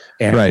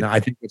 And right. I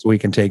think that's what we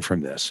can take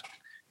from this.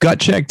 Gut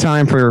check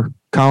time for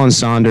Colin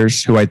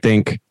Saunders, who I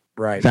think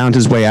found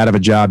his way out of a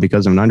job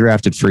because of an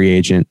undrafted free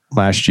agent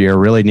last year,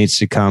 really needs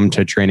to come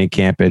to training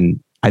camp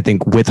and I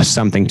think with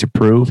something to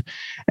prove.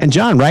 And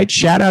John, right?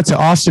 Shout out to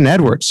Austin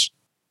Edwards,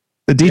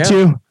 the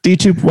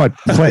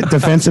D2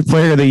 defensive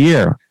player of the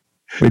year.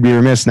 We'd be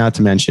remiss not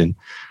to mention.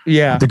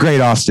 Yeah. The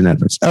great Austin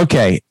Edwards.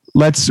 Okay.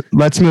 Let's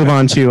move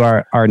on to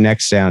our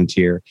next sound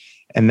here.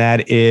 And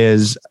that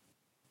is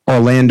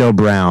Orlando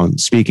Brown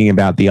speaking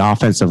about the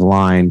offensive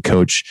line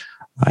coach,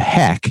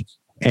 Heck.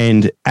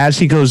 And as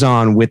he goes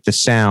on with the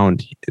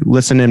sound,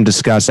 listen to him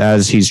discuss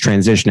as he's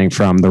transitioning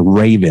from the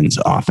Ravens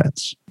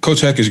offense.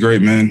 Coach Heck is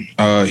great, man.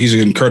 He's an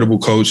incredible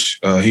coach.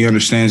 He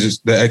understands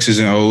the X's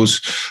and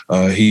O's.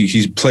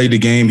 He's played the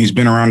game. He's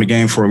been around the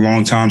game for a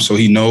long time, so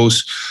he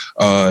knows.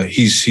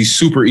 He's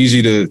super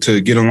easy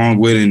to get along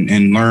with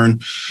and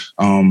learn.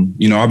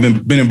 I've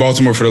been in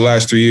Baltimore for the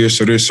last 3 years,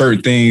 so there's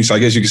certain things. I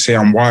guess you could say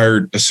I'm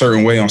wired a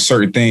certain way on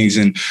certain things,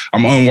 and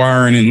I'm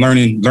unwiring and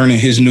learning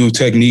his new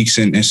techniques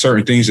and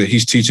certain things that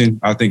he's teaching.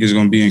 I think is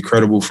going to be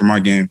incredible for my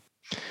game.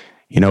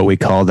 You know, we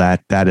call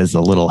that is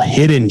a little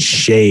hidden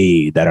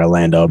shade that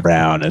Orlando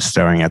Brown is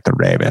throwing at the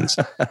Ravens.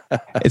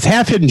 It's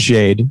half hidden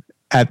shade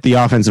at the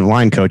offensive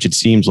line coach, it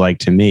seems like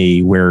to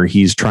me, where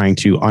he's trying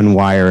to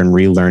unwire and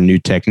relearn new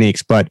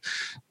techniques, but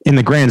in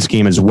the grand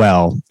scheme as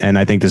well. And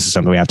I think this is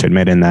something we have to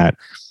admit in that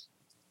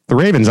the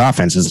Ravens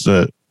offense is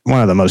one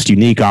of the most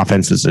unique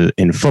offenses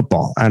in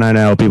football. And I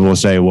know people will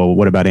say, well,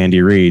 what about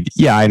Andy Reid?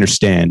 Yeah, I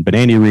understand. But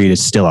Andy Reid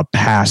is still a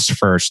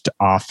pass-first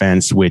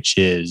offense, which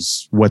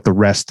is what the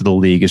rest of the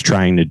league is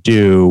trying to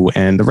do.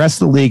 And the rest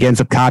of the league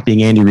ends up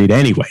copying Andy Reid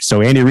anyway.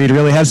 So Andy Reid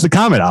really has the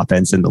common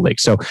offense in the league.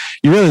 So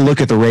you really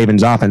look at the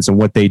Ravens offense and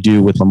what they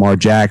do with Lamar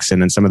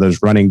Jackson and some of those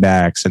running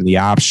backs and the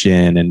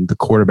option and the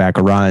quarterback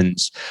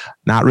runs,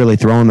 not really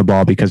throwing the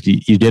ball because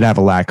you did have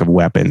a lack of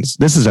weapons.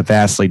 This is a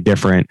vastly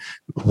different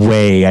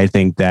way, I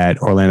think, that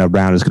Orlando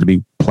Brown is going to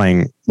be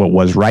playing what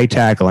was right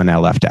tackle and now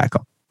left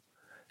tackle.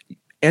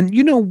 And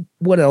you know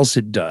what else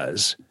it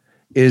does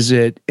is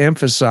it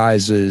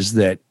emphasizes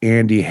that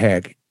Andy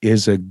Heck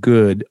is a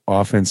good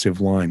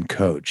offensive line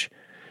coach.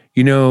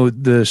 You know,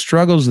 the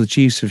struggles the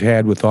Chiefs have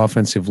had with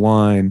offensive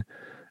line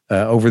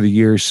over the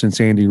years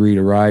since Andy Reid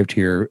arrived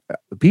here,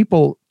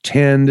 people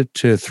tend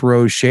to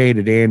throw shade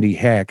at Andy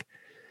Heck.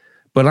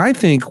 But I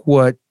think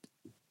what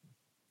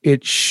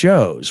it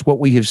shows, what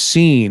we have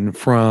seen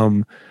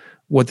from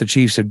what the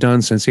Chiefs have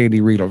done since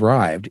Andy Reid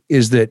arrived,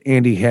 is that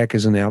Andy Heck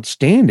is an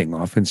outstanding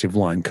offensive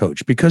line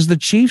coach because the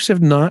Chiefs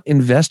have not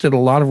invested a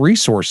lot of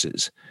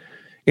resources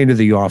into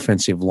the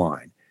offensive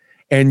line.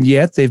 And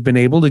yet they've been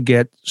able to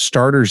get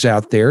starters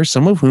out there,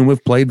 some of whom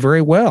have played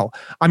very well.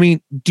 I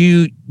mean,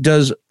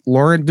 does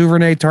Laurent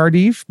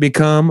Duvernay-Tardif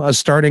become a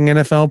starting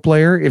NFL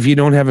player if you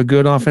don't have a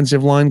good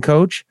offensive line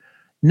coach?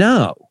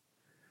 No.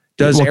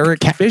 Does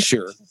Eric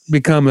Fisher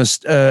become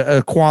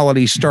a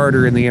quality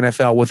starter in the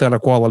NFL without a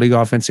quality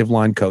offensive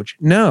line coach?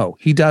 No,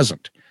 he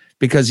doesn't,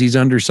 because he's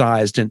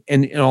undersized and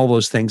all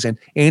those things. And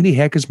Andy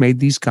Heck has made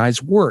these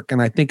guys work.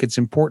 And I think it's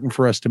important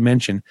for us to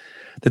mention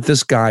that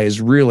this guy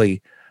is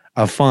really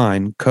a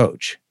fine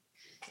coach.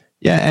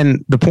 Yeah,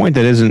 and the point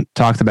that isn't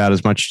talked about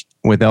as much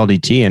with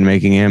LDT and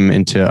making him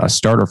into a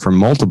starter for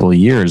multiple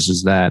years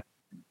is that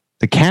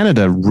the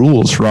Canada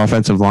rules for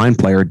offensive line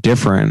play are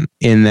different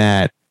in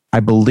that I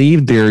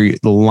believe the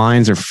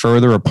lines are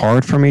further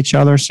apart from each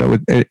other. So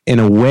in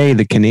a way,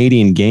 the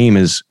Canadian game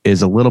is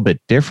a little bit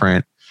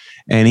different.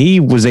 And he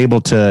was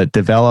able to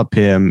develop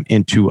him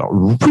into a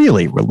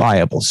really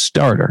reliable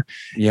starter.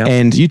 Yep.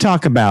 And you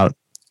talk about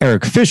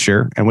Eric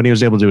Fisher and what he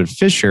was able to do with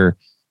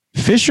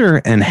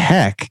Fisher and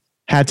Heck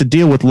had to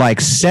deal with like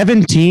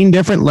 17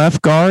 different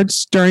left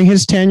guards during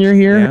his tenure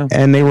here,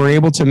 and they were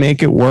able to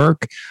make it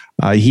work.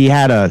 He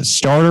had a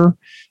starter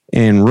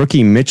in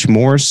rookie Mitch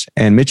Morse,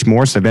 and Mitch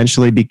Morse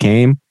eventually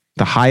became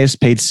the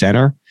highest paid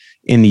center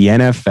in the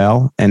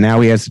NFL. And now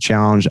he has the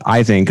challenge,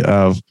 I think,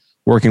 of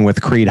working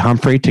with Creed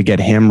Humphrey to get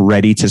him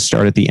ready to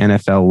start at the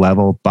NFL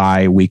level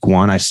by week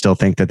 1. I still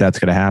think that that's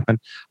going to happen.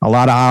 A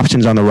lot of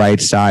options on the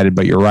right side,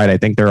 but you're right. I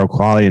think there are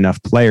quality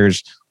enough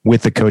players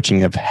with the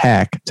coaching of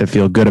Heck to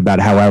feel good about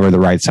however the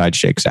right side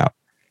shakes out.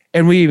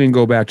 And we even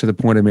go back to the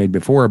point I made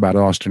before about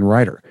Austin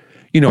Ryder.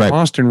 Right.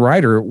 Austin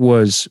Ryder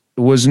was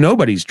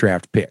nobody's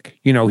draft pick.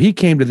 He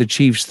came to the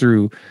Chiefs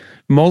through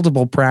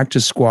multiple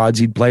practice squads.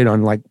 He'd played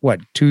on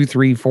 2,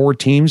 3, 4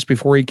 teams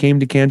before he came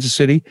to Kansas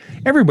City.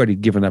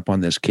 Everybody'd given up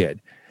on this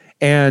kid.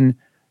 And,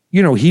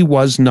 he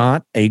was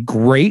not a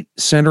great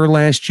center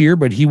last year,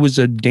 but he was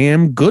a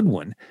damn good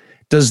one.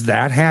 Does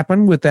that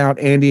happen without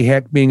Andy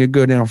Heck being a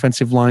good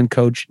offensive line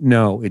coach?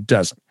 No, it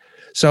doesn't.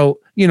 So,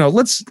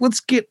 let's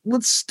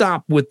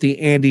stop with the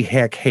Andy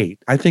Heck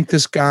hate. I think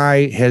this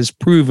guy has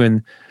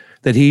proven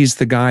that he's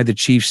the guy the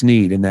Chiefs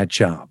need in that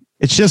job.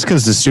 It's just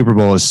because the Super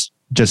Bowl is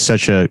just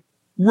such a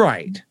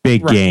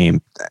big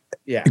game.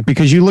 Yeah.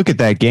 Because you look at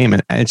that game,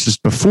 and it's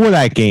just before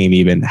that game,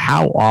 even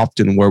how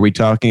often were we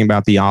talking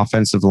about the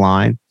offensive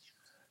line?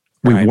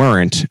 We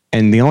weren't.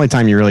 And the only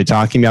time you're really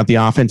talking about the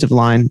offensive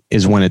line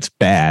is when it's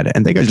bad.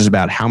 And think just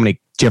about how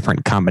many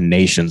different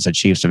combinations the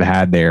Chiefs have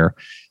had there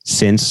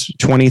since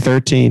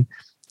 2013.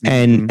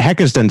 And Heck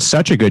has done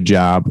such a good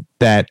job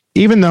that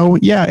even though,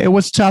 it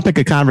was a topic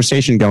of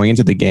conversation going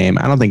into the game,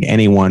 I don't think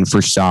anyone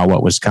foresaw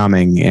what was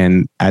coming.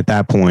 And at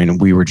that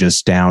point, we were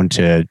just down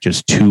to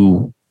just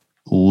too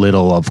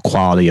little of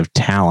quality of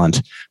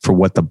talent for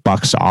what the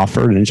Bucs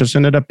offered. And it just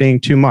ended up being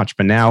too much.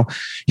 But now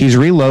he's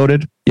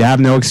reloaded. You have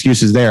no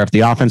excuses there. If the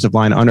offensive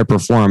line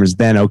underperforms,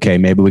 then okay,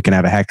 maybe we can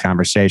have a Heck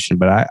conversation.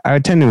 But I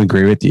tend to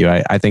agree with you.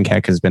 I think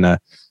Heck has been a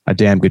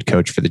damn good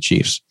coach for the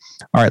Chiefs.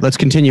 All right, let's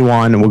continue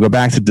on, and we'll go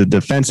back to the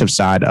defensive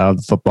side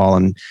of football.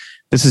 And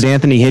this is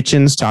Anthony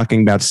Hitchens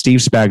talking about Steve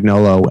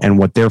Spagnuolo and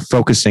what they're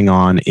focusing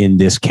on in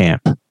this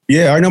camp.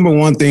 Yeah, our number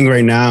one thing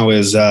right now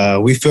is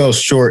we fell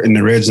short in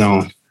the red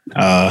zone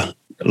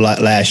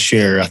last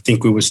year. I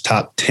think we was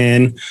top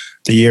 10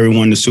 the year we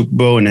won the Super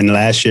Bowl, and then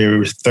last year we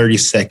were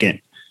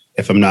 32nd,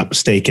 if I'm not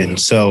mistaken.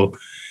 So,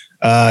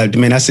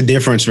 that's the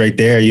difference right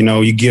there.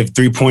 You give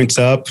 3 points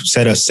up,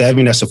 set a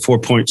 7, that's a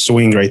 4-point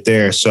swing right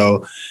there.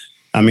 So,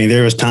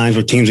 there was times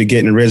where teams would get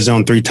in the red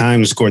zone 3 times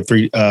and score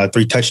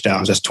three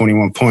touchdowns. That's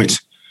 21 points.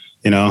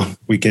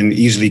 We can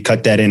easily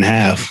cut that in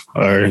half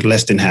or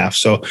less than half.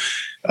 So,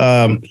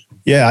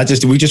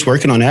 we just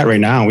working on that right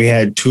now. We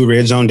had 2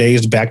 red zone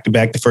days back to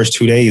back the first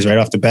 2 days right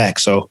off the back.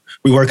 So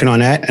we're working on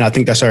that. And I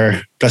think that's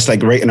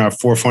right in our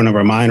forefront of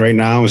our mind right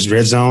now is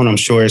red zone. I'm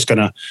sure it's going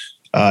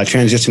to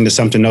transition to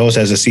something else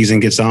as the season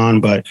gets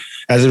on. But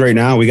as of right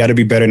now, we got to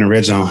be better in the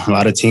red zone. A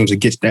lot of teams that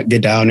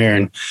get down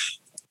there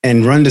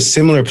and run the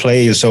similar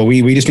plays. So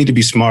we just need to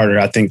be smarter.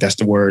 I think that's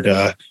the word.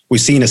 We've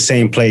seen the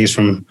same plays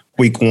from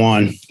week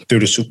 1 through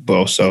the Super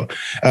Bowl. So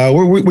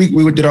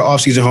we did our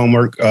offseason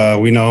homework.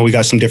 We know we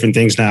got some different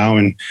things now,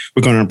 and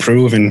we're going to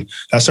improve. And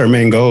that's our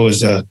main goal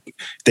is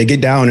they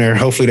get down there.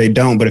 Hopefully they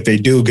don't. But if they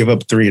do, give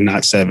up 3 and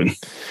not 7.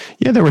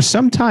 Yeah, there were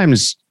some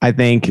times, I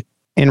think,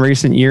 in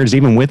recent years,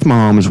 even with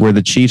Mahomes, where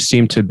the Chiefs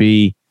seem to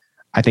be,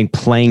 I think,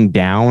 playing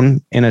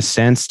down in a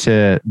sense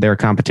to their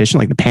competition.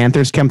 Like the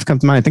Panthers come to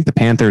mind. I think the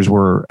Panthers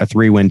were a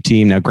 3-win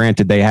team. Now,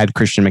 granted, they had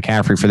Christian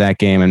McCaffrey for that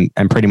game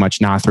and pretty much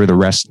not through the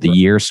rest of the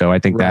year. So I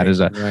think that is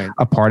a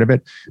part of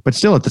it. But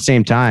still, at the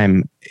same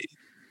time,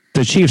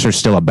 the Chiefs are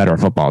still a better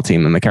football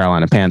team than the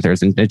Carolina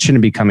Panthers. And it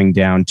shouldn't be coming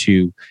down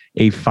to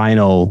a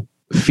final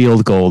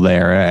field goal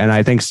there. And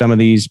I think some of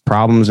these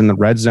problems in the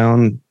red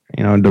zone,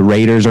 the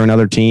Raiders are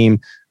another team.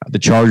 The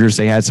Chargers,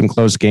 they had some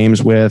close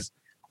games with.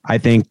 I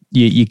think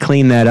you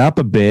clean that up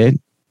a bit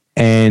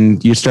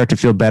and you start to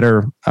feel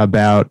better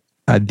about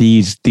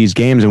these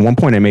games. And one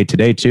point I made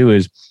today too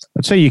is,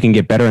 let's say you can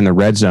get better in the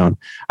red zone.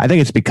 I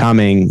think it's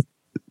becoming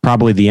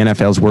probably the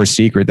NFL's worst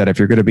secret that if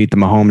you're going to beat the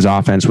Mahomes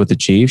offense with the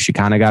Chiefs, you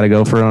kind of got to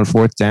go for it on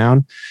 4th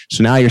down.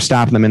 So now you're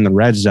stopping them in the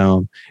red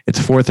zone. It's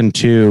 4th and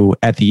 2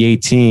 at the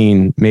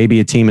 18. Maybe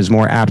a team is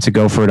more apt to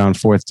go for it on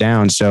 4th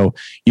down. So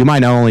you might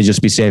not only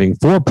just be saving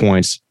 4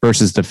 points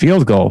versus the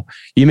field goal,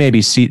 you may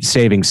be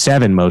saving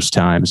 7 most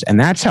times. And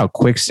that's how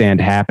quicksand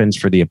happens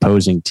for the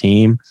opposing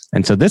team.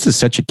 And so this is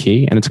such a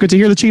key. And it's good to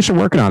hear the Chiefs are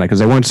working on it because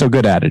they weren't so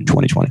good at it in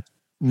 2020.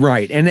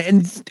 Right.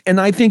 And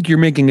I think you're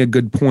making a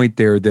good point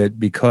there that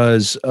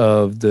because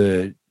of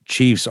the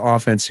Chiefs'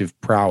 offensive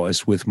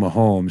prowess with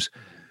Mahomes,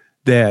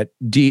 that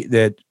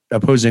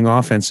opposing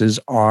offenses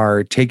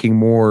are taking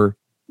more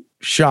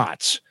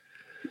shots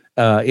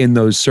in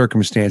those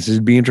circumstances.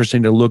 It'd be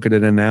interesting to look at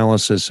an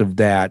analysis of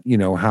that,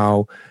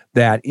 how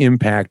that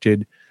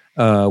impacted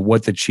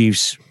what the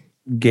Chiefs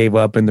gave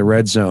up in the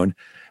red zone.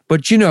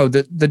 But,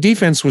 the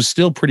defense was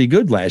still pretty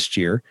good last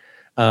year.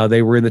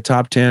 They were in the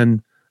top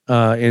 10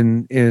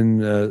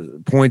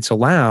 in points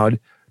allowed,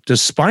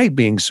 despite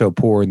being so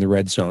poor in the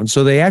red zone.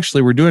 So they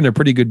actually were doing a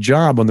pretty good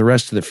job on the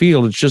rest of the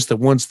field. It's just that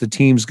once the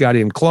teams got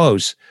in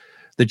close,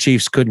 the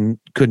Chiefs couldn't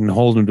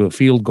hold them to a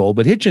field goal.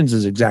 But Hitchens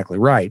is exactly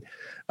right,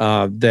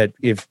 that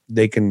if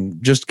they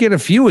can just get a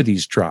few of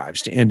these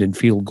drives to end in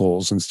field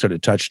goals instead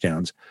of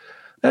touchdowns,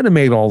 that'd have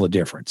made all the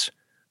difference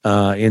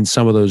in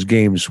some of those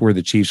games where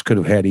the Chiefs could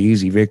have had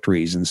easy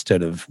victories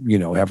instead of,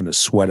 having to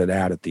sweat it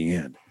out at the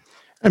end.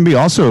 And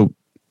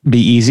be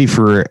easy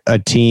for a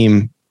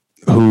team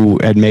who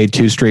had made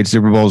 2 straight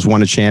Super Bowls,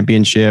 won a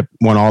championship,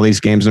 won all these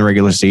games in the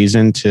regular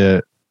season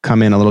to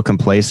come in a little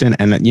complacent.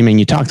 And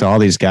you talk to all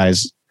these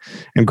guys,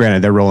 and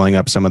granted, they're rolling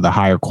up some of the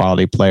higher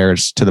quality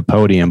players to the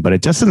podium, but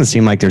it just doesn't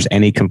seem like there's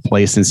any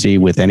complacency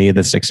with any of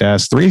the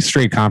success. 3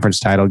 straight conference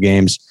title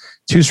games,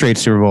 2 straight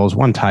Super Bowls,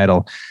 1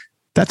 title.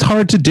 That's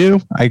hard to do.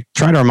 I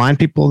try to remind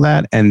people of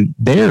that, and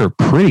they're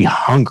pretty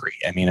hungry.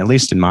 At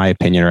least in my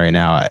opinion right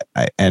now.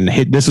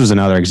 This was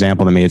another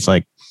example to me. It's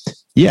like,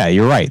 yeah,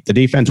 you're right. The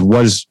defense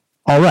was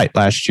all right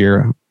last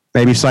year,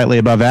 maybe slightly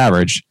above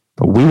average,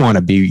 but we want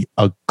to be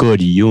a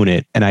good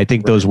unit. And I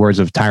think those words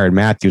of Tyrann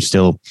Mathieu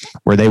still,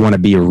 where they want to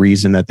be a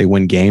reason that they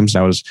win games.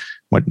 That was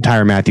when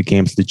Tyrann Mathieu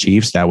came to the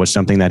Chiefs. That was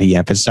something that he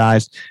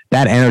emphasized.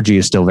 That energy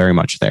is still very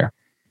much there.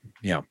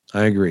 Yeah,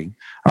 I agree.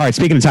 All right.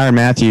 Speaking of Tyrann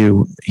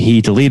Mathieu,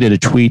 he deleted a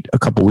tweet a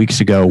couple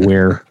weeks ago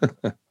where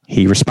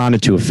he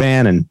responded to a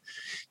fan and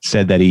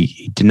said that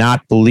he did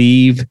not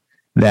believe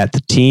that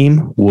the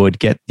team would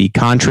get the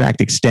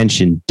contract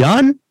extension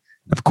done.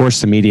 Of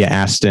course, the media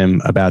asked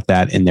him about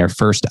that in their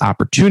first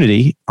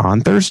opportunity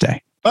on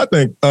Thursday. I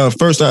think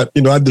first, I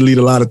delete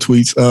a lot of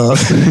tweets,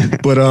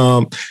 but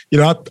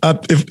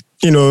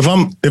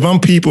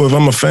if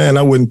I'm a fan,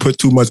 I wouldn't put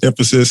too much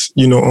emphasis,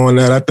 on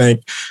that. I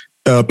think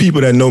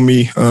people that know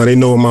me, they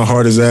know where my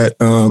heart is at.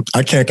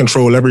 I can't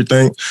control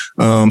everything,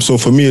 so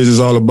for me, it's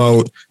just all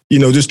about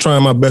just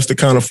trying my best to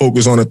kind of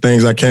focus on the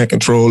things I can't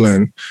control,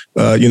 and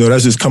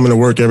that's just coming to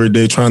work every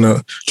day, trying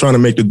to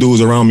make the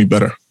dudes around me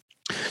better.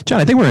 John,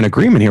 I think we're in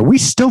agreement here. We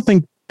still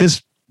think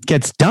this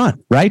gets done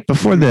right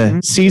before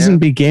the season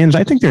begins.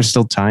 I think there's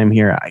still time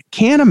here. I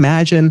can't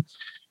imagine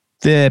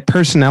the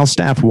personnel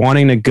staff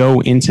wanting to go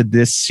into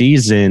this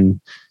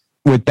season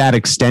with that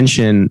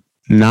extension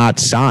not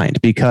signed,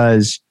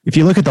 because if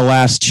you look at the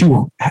last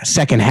 2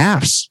 second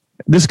halves,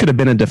 this could have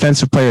been a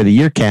defensive player of the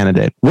year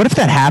candidate. What if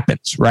that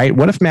happens, right?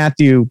 What if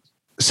Mathieu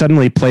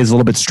suddenly plays a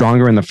little bit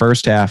stronger in the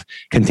first half,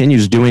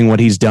 continues doing what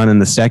he's done in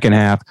the second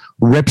half,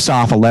 rips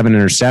off 11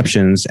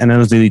 interceptions, and then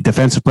is the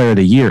defensive player of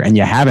the year, and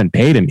you haven't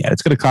paid him yet?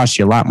 It's going to cost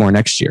you a lot more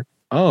next year.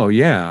 Oh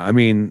yeah.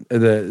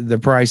 The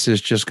price is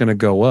just going to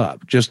go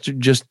up. Just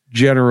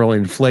general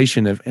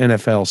inflation of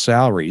NFL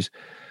salaries.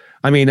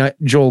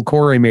 Joel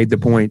Corey made the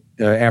point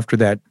after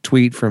that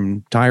tweet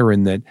from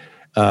Tyrann that,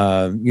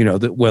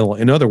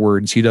 in other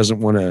words, he doesn't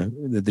want to,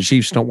 the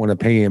Chiefs don't want to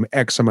pay him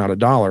X amount of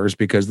dollars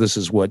because this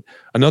is what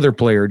another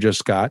player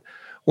just got.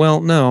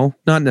 Well, no,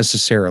 not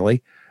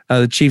necessarily.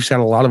 The Chiefs had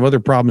a lot of other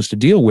problems to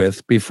deal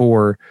with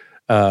before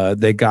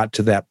they got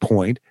to that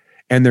point.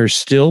 And there's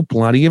still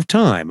plenty of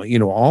time.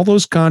 All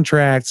those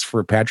contracts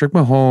for Patrick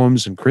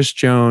Mahomes and Chris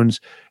Jones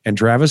and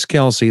Travis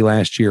Kelce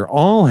last year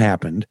all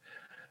happened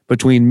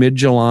between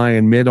mid-July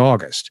and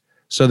mid-August.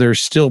 So there's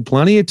still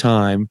plenty of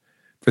time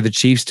for the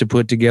Chiefs to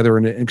put together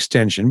an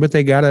extension, but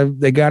they gotta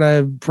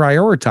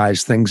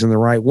prioritize things in the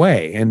right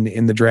way. And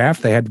in the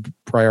draft, they had to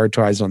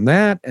prioritize on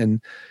that.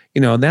 And,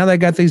 now they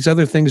got these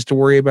other things to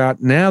worry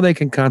about. Now they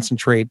can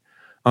concentrate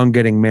on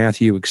getting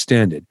Mathieu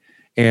extended.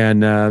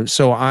 And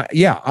so I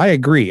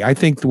agree. I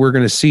think we're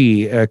going to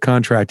see a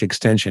contract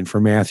extension for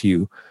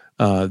Mathieu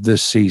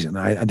this season.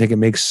 I think it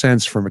makes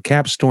sense from a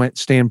cap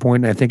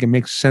standpoint, and I think it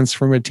makes sense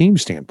from a team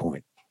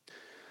standpoint.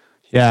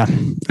 Yeah,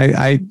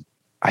 I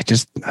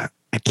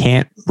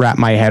can't wrap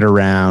my head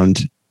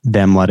around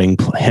them letting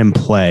him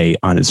play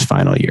on his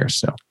final year.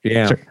 So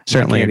yeah,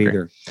 certainly agree.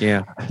 Either.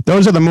 Yeah,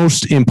 those are the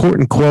most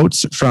important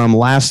quotes from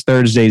last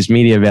Thursday's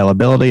media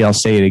availability. I'll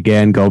say it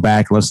again. Go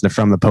back, listen to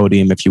From the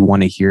Podium if you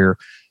want to hear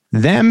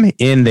them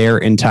in their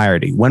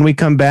entirety. When we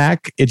come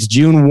back, it's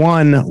June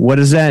 1. What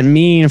does that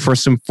mean for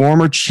some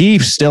former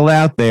Chiefs still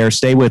out there?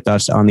 Stay with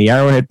us on the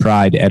Arrowhead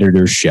Pride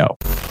Editors Show.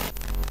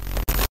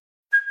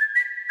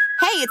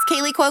 Hey, it's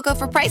Kaylee Cuoco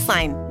for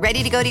Priceline.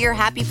 Ready to go to your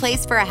happy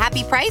place for a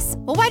happy price?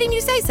 Well, why didn't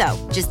you say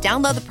so? Just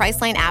download the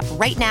Priceline app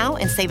right now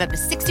and save up to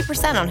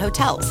 60% on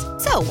hotels.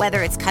 So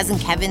whether it's Cousin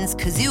Kevin's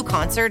Kazoo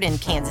Concert in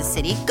Kansas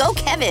City, go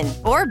Kevin,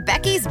 or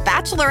Becky's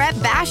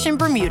Bachelorette Bash in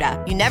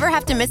Bermuda, you never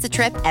have to miss a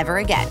trip ever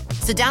again.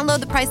 So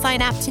download the Priceline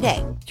app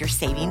today. Your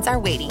savings are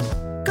waiting.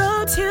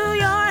 Go to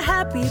your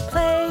happy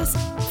place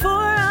for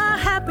a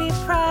happy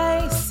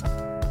price.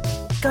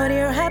 Go to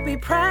your happy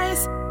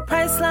price,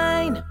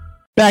 Priceline.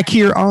 Back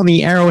here on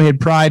the Arrowhead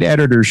Pride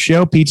Editors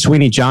Show, Pete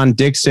Sweeney, John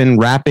Dixon,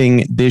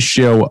 wrapping this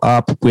show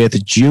up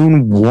with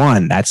June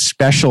 1, that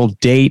special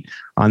date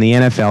on the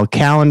NFL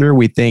calendar.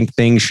 We think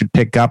things should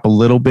pick up a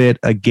little bit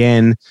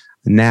again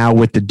now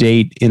with the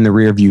date in the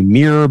rearview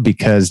mirror,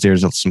 because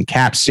there's some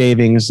cap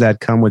savings that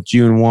come with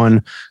June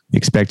 1. We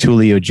expect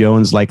Julio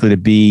Jones likely to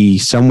be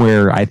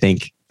somewhere, I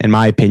think, in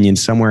my opinion,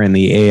 somewhere in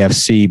the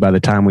AFC by the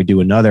time we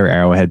do another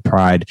Arrowhead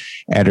Pride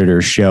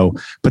Editors Show.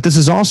 But this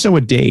is also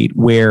a date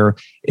where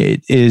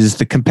it is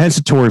the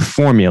compensatory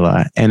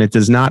formula, and it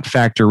does not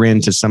factor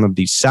into some of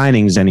these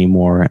signings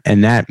anymore.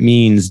 And that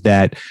means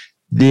that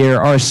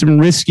there are some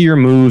riskier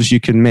moves you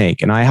can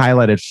make. And I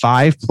highlighted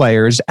 5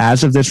 players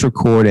as of this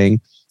recording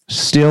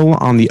still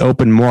on the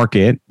open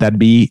market that'd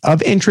be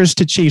of interest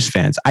to Chiefs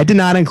fans. I did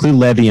not include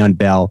Le'Veon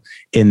Bell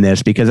in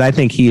this because I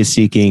think he is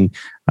seeking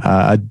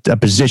a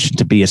position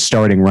to be a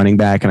starting running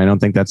back, and I don't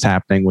think that's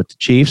happening with the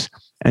Chiefs.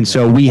 And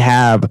so we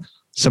have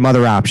some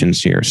other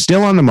options here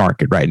still on the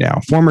market right now.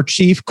 Former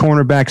Chief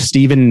cornerback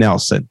Steven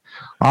Nelson,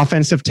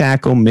 offensive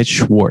tackle Mitch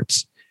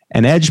Schwartz,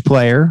 an edge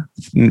player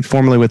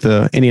formerly with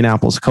the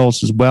Indianapolis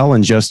Colts as well,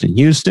 and Justin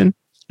Houston,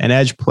 an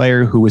edge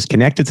player who was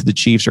connected to the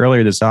Chiefs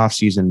earlier this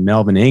offseason,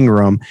 Melvin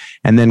Ingram,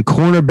 and then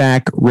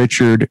cornerback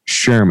Richard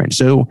Sherman.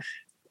 So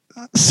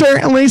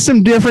certainly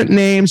some different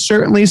names,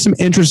 certainly some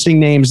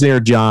interesting names there,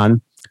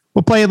 John.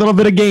 We'll play a little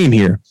bit of game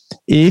here.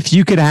 If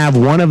you could have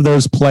one of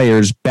those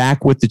players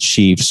back with the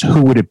Chiefs,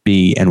 who would it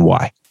be and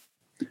why?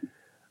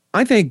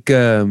 I think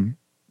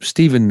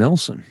Steven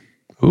Nelson.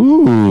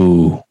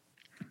 Ooh.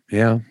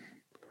 Yeah.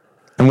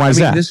 And why is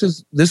that?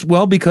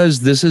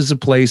 Because this is a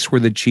place where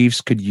the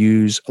Chiefs could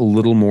use a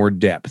little more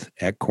depth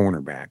at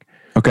cornerback.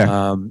 Okay.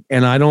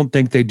 And I don't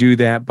think they do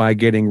that by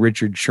getting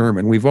Richard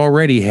Sherman. We've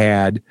already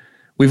had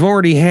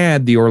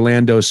the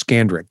Orlando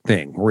Scandrick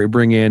thing where we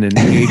bring in an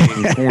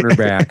aging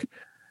cornerback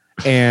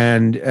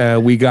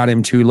and we got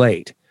him too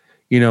late.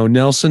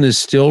 Nelson is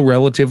still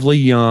relatively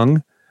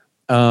young.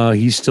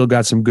 He's still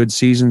got some good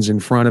seasons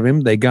in front of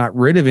him. They got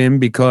rid of him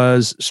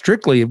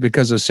strictly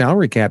because of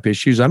salary cap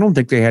issues. I don't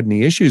think they had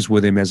any issues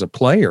with him as a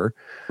player.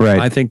 Right.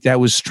 I think that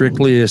was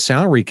strictly a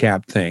salary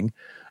cap thing,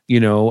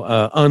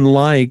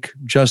 unlike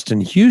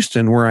Justin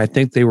Houston, where I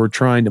think they were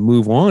trying to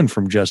move on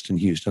from Justin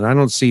Houston. I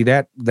don't see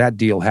that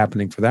deal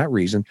happening for that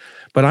reason,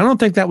 but I don't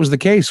think that was the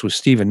case with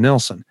Steven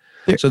Nelson.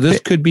 So this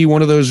could be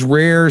one of those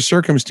rare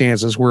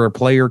circumstances where a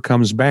player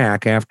comes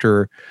back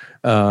after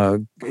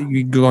going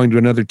to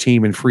another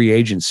team in free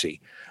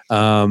agency.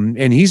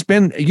 And he's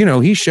been,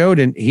 he showed,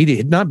 and he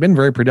had not been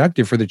very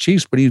productive for the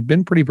Chiefs, but he's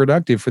been pretty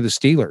productive for the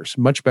Steelers.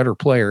 Much better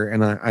player,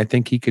 and I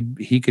think he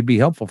could be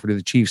helpful for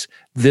the Chiefs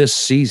this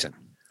season.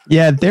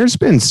 Yeah, there's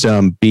been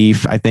some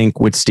beef, I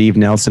think, with Steve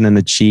Nelson and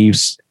the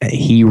Chiefs.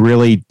 He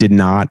really did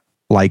not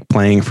like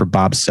playing for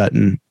Bob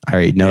Sutton.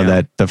 I know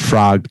that the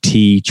Frog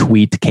T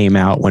tweet came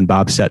out when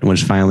Bob Sutton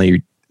was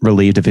finally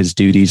relieved of his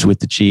duties with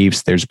the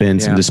Chiefs. There's been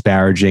some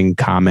disparaging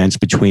comments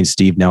between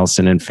Steve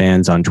Nelson and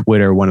fans on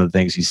Twitter. One of the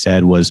things he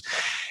said was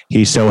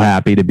he's so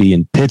happy to be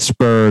in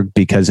Pittsburgh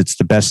because it's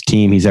the best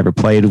team he's ever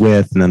played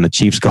with. And then the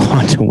Chiefs go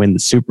on to win the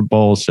Super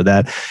Bowl. So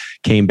that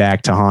came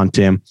back to haunt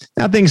him.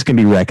 Now things can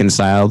be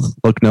reconciled.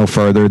 Look no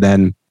further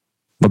than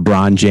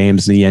LeBron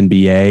James, the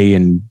NBA,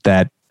 and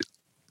that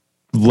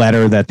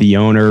letter that the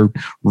owner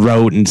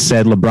wrote and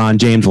said LeBron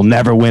James will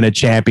never win a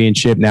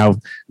championship. Now,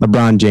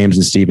 LeBron James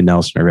and Steven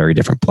Nelson are very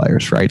different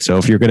players, right? So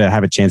if you're going to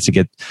have a chance to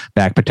get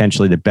back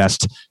potentially the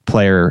best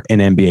player in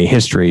NBA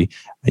history,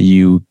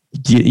 you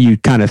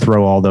kind of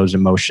throw all those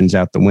emotions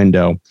out the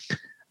window.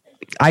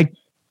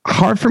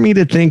 Hard for me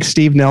to think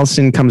Steve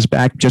Nelson comes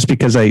back just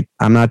because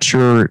I'm not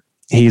sure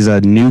he's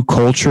a new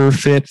culture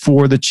fit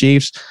for the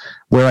Chiefs.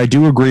 Where I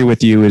do agree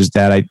with you is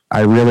that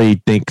I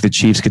really think the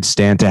Chiefs could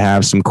stand to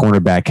have some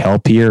cornerback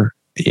help here.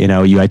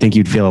 I think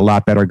you'd feel a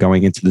lot better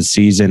going into the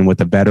season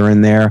with a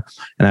veteran there.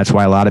 And that's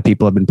why a lot of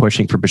people have been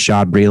pushing for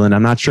Bashaud Breeland.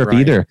 I'm not sure if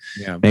either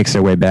makes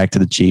their way back to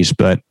the Chiefs,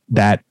 but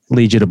that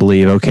leads you to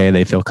believe, okay,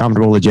 they feel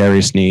comfortable with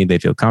Jerry Sneed. They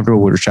feel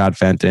comfortable with Rashad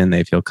Fenton.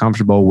 They feel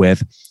comfortable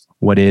with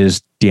what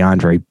is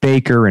DeAndre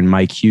Baker and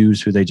Mike Hughes,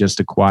 who they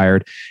just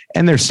acquired,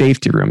 and their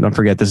safety room. Don't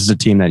forget, this is a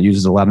team that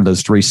uses a lot of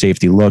those 3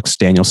 safety looks,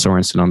 Daniel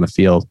Sorensen on the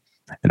field.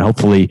 And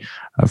hopefully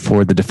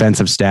for the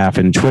defensive staff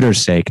and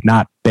Twitter's sake,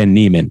 not Ben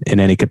Neiman in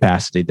any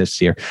capacity this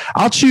year.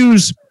 I'll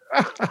choose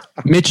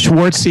Mitch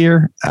Schwartz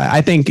here. I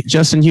think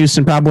Justin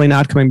Houston probably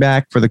not coming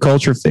back for the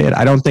culture fit.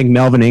 I don't think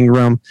Melvin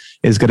Ingram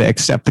is going to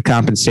accept the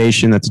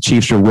compensation that the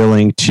Chiefs are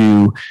willing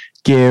to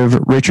give.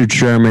 Richard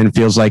Sherman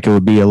feels like it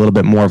would be a little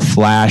bit more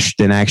flash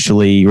than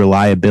actually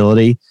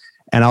reliability.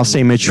 And I'll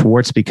say Mitch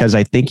Schwartz because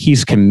I think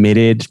he's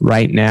committed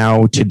right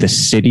now to the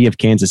city of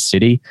Kansas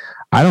City.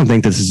 I don't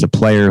think this is a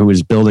player who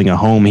is building a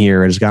home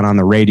here, has gone on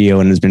the radio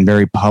and has been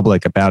very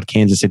public about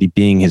Kansas City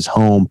being his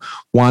home,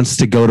 wants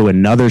to go to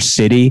another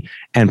city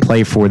and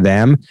play for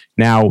them.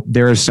 Now,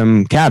 there are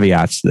some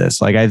caveats to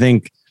this. I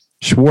think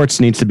Schwartz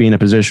needs to be in a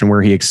position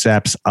where he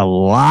accepts a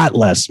lot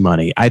less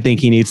money. I think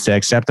he needs to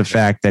accept the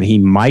fact that he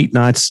might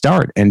not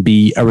start and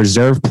be a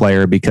reserve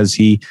player because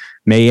he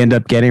may end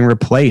up getting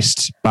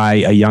replaced by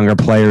a younger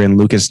player in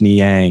Lucas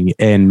Niang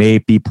and may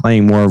be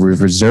playing more of a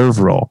reserve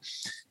role.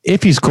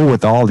 If he's cool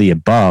with all the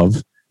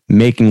above,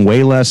 making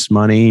way less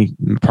money,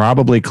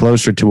 probably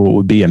closer to what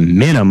would be a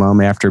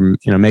minimum after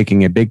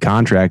making a big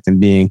contract and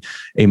being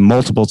a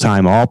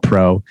multiple-time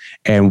All-Pro,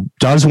 and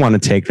does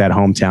want to take that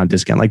hometown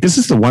discount. This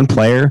is the one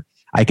player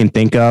I can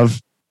think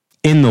of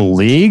in the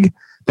league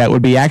that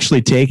would be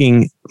actually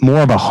taking more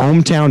of a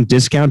hometown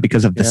discount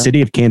because of the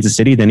city of Kansas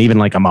City than even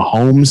like a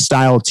Mahomes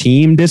style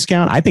team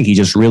discount. I think he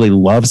just really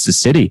loves the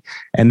city,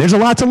 and there's a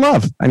lot to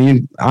love. I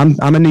mean, I'm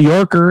a New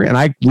Yorker, and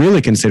I really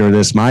consider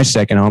this my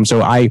second home.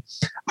 So I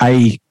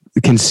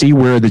can see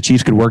where the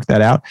Chiefs could work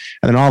that out.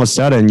 And then all of a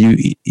sudden,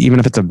 even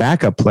if it's a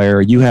backup player,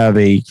 you have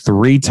a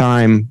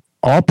 3-time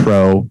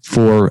All-Pro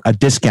for a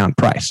discount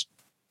price.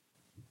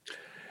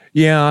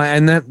 Yeah,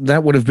 and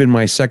that would have been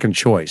my second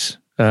choice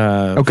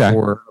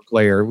for a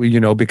player,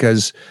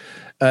 because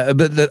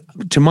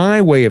to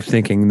my way of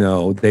thinking,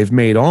 though, they've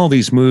made all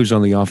these moves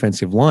on the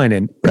offensive line,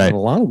 and in a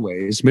lot of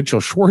ways, Mitchell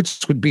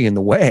Schwartz would be in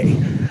the way.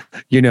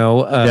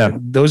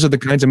 Those are the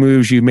kinds of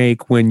moves you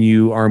make when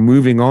you are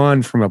moving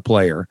on from a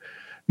player,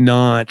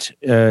 not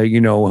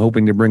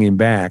hoping to bring him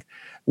back,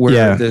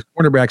 where the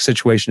quarterback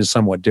situation is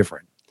somewhat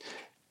different.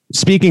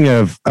 Speaking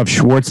of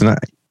Schwartz, and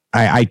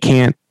I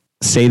can't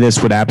say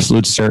this with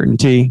absolute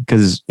certainty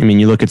because, I mean,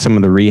 you look at some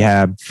of the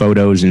rehab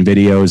photos and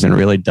videos and it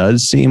really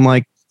does seem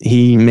like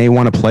he may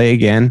want to play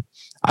again.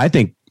 I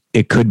think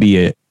it could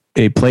be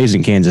a plays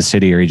in Kansas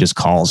City or he just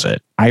calls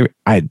it.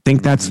 I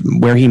think that's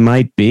where he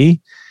might be,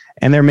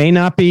 and there may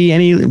not be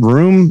any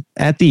room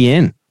at the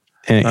inn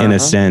in a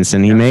sense,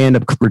 and he may end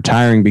up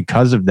retiring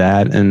because of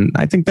that, and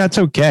I think that's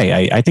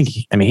okay. I think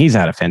he's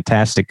had a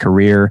fantastic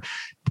career,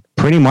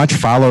 pretty much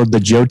followed the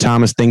Joe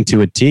Thomas thing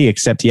to a T,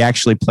 except he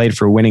actually played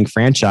for a winning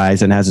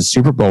franchise and has a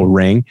Super Bowl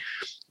ring.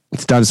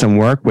 He's done some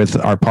work with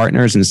our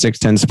partners in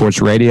 610 Sports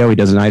Radio. He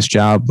does a nice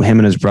job. Him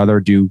and his brother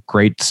do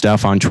great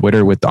stuff on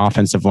Twitter with the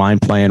offensive line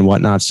play and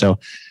whatnot. So,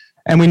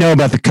 and we know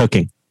about the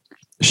cooking.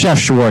 Chef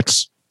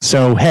Schwartz.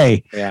 So,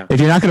 hey, if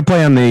you're not going to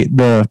play on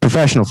the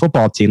professional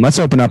football team, let's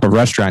open up a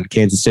restaurant in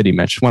Kansas City,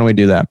 Mitch. Why don't we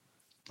do that?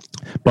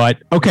 But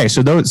okay,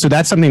 so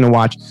that's something to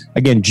watch.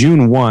 Again,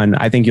 June 1,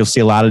 I think you'll see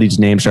a lot of these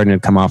names starting to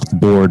come off the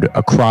board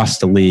across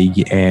the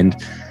league, and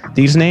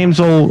these names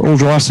will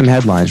draw some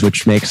headlines,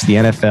 which makes the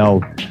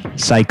NFL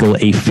cycle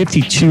a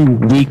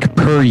 52-week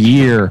per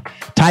year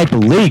type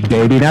of league,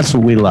 baby. That's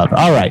what we love.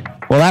 All right.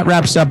 Well, that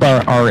wraps up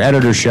our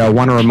editor show. I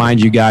want to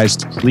remind you guys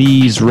to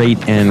please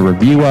rate and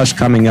review us.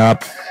 Coming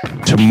up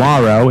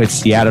tomorrow, it's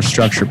the Out of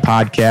Structure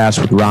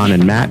podcast with Ron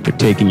and Matt. They're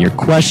taking your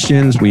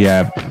questions. We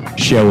have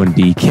Show and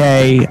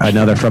BK,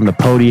 another From the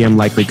Podium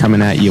likely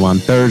coming at you on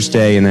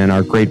Thursday, and then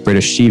our Great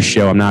British Chiefs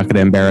show. I'm not going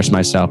to embarrass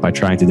myself by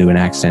trying to do an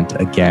accent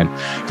again.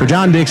 For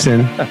John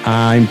Dixon,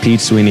 I'm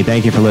Pete Sweeney.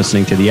 Thank you for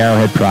listening to the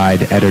Arrowhead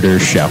Pride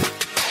Editors Show.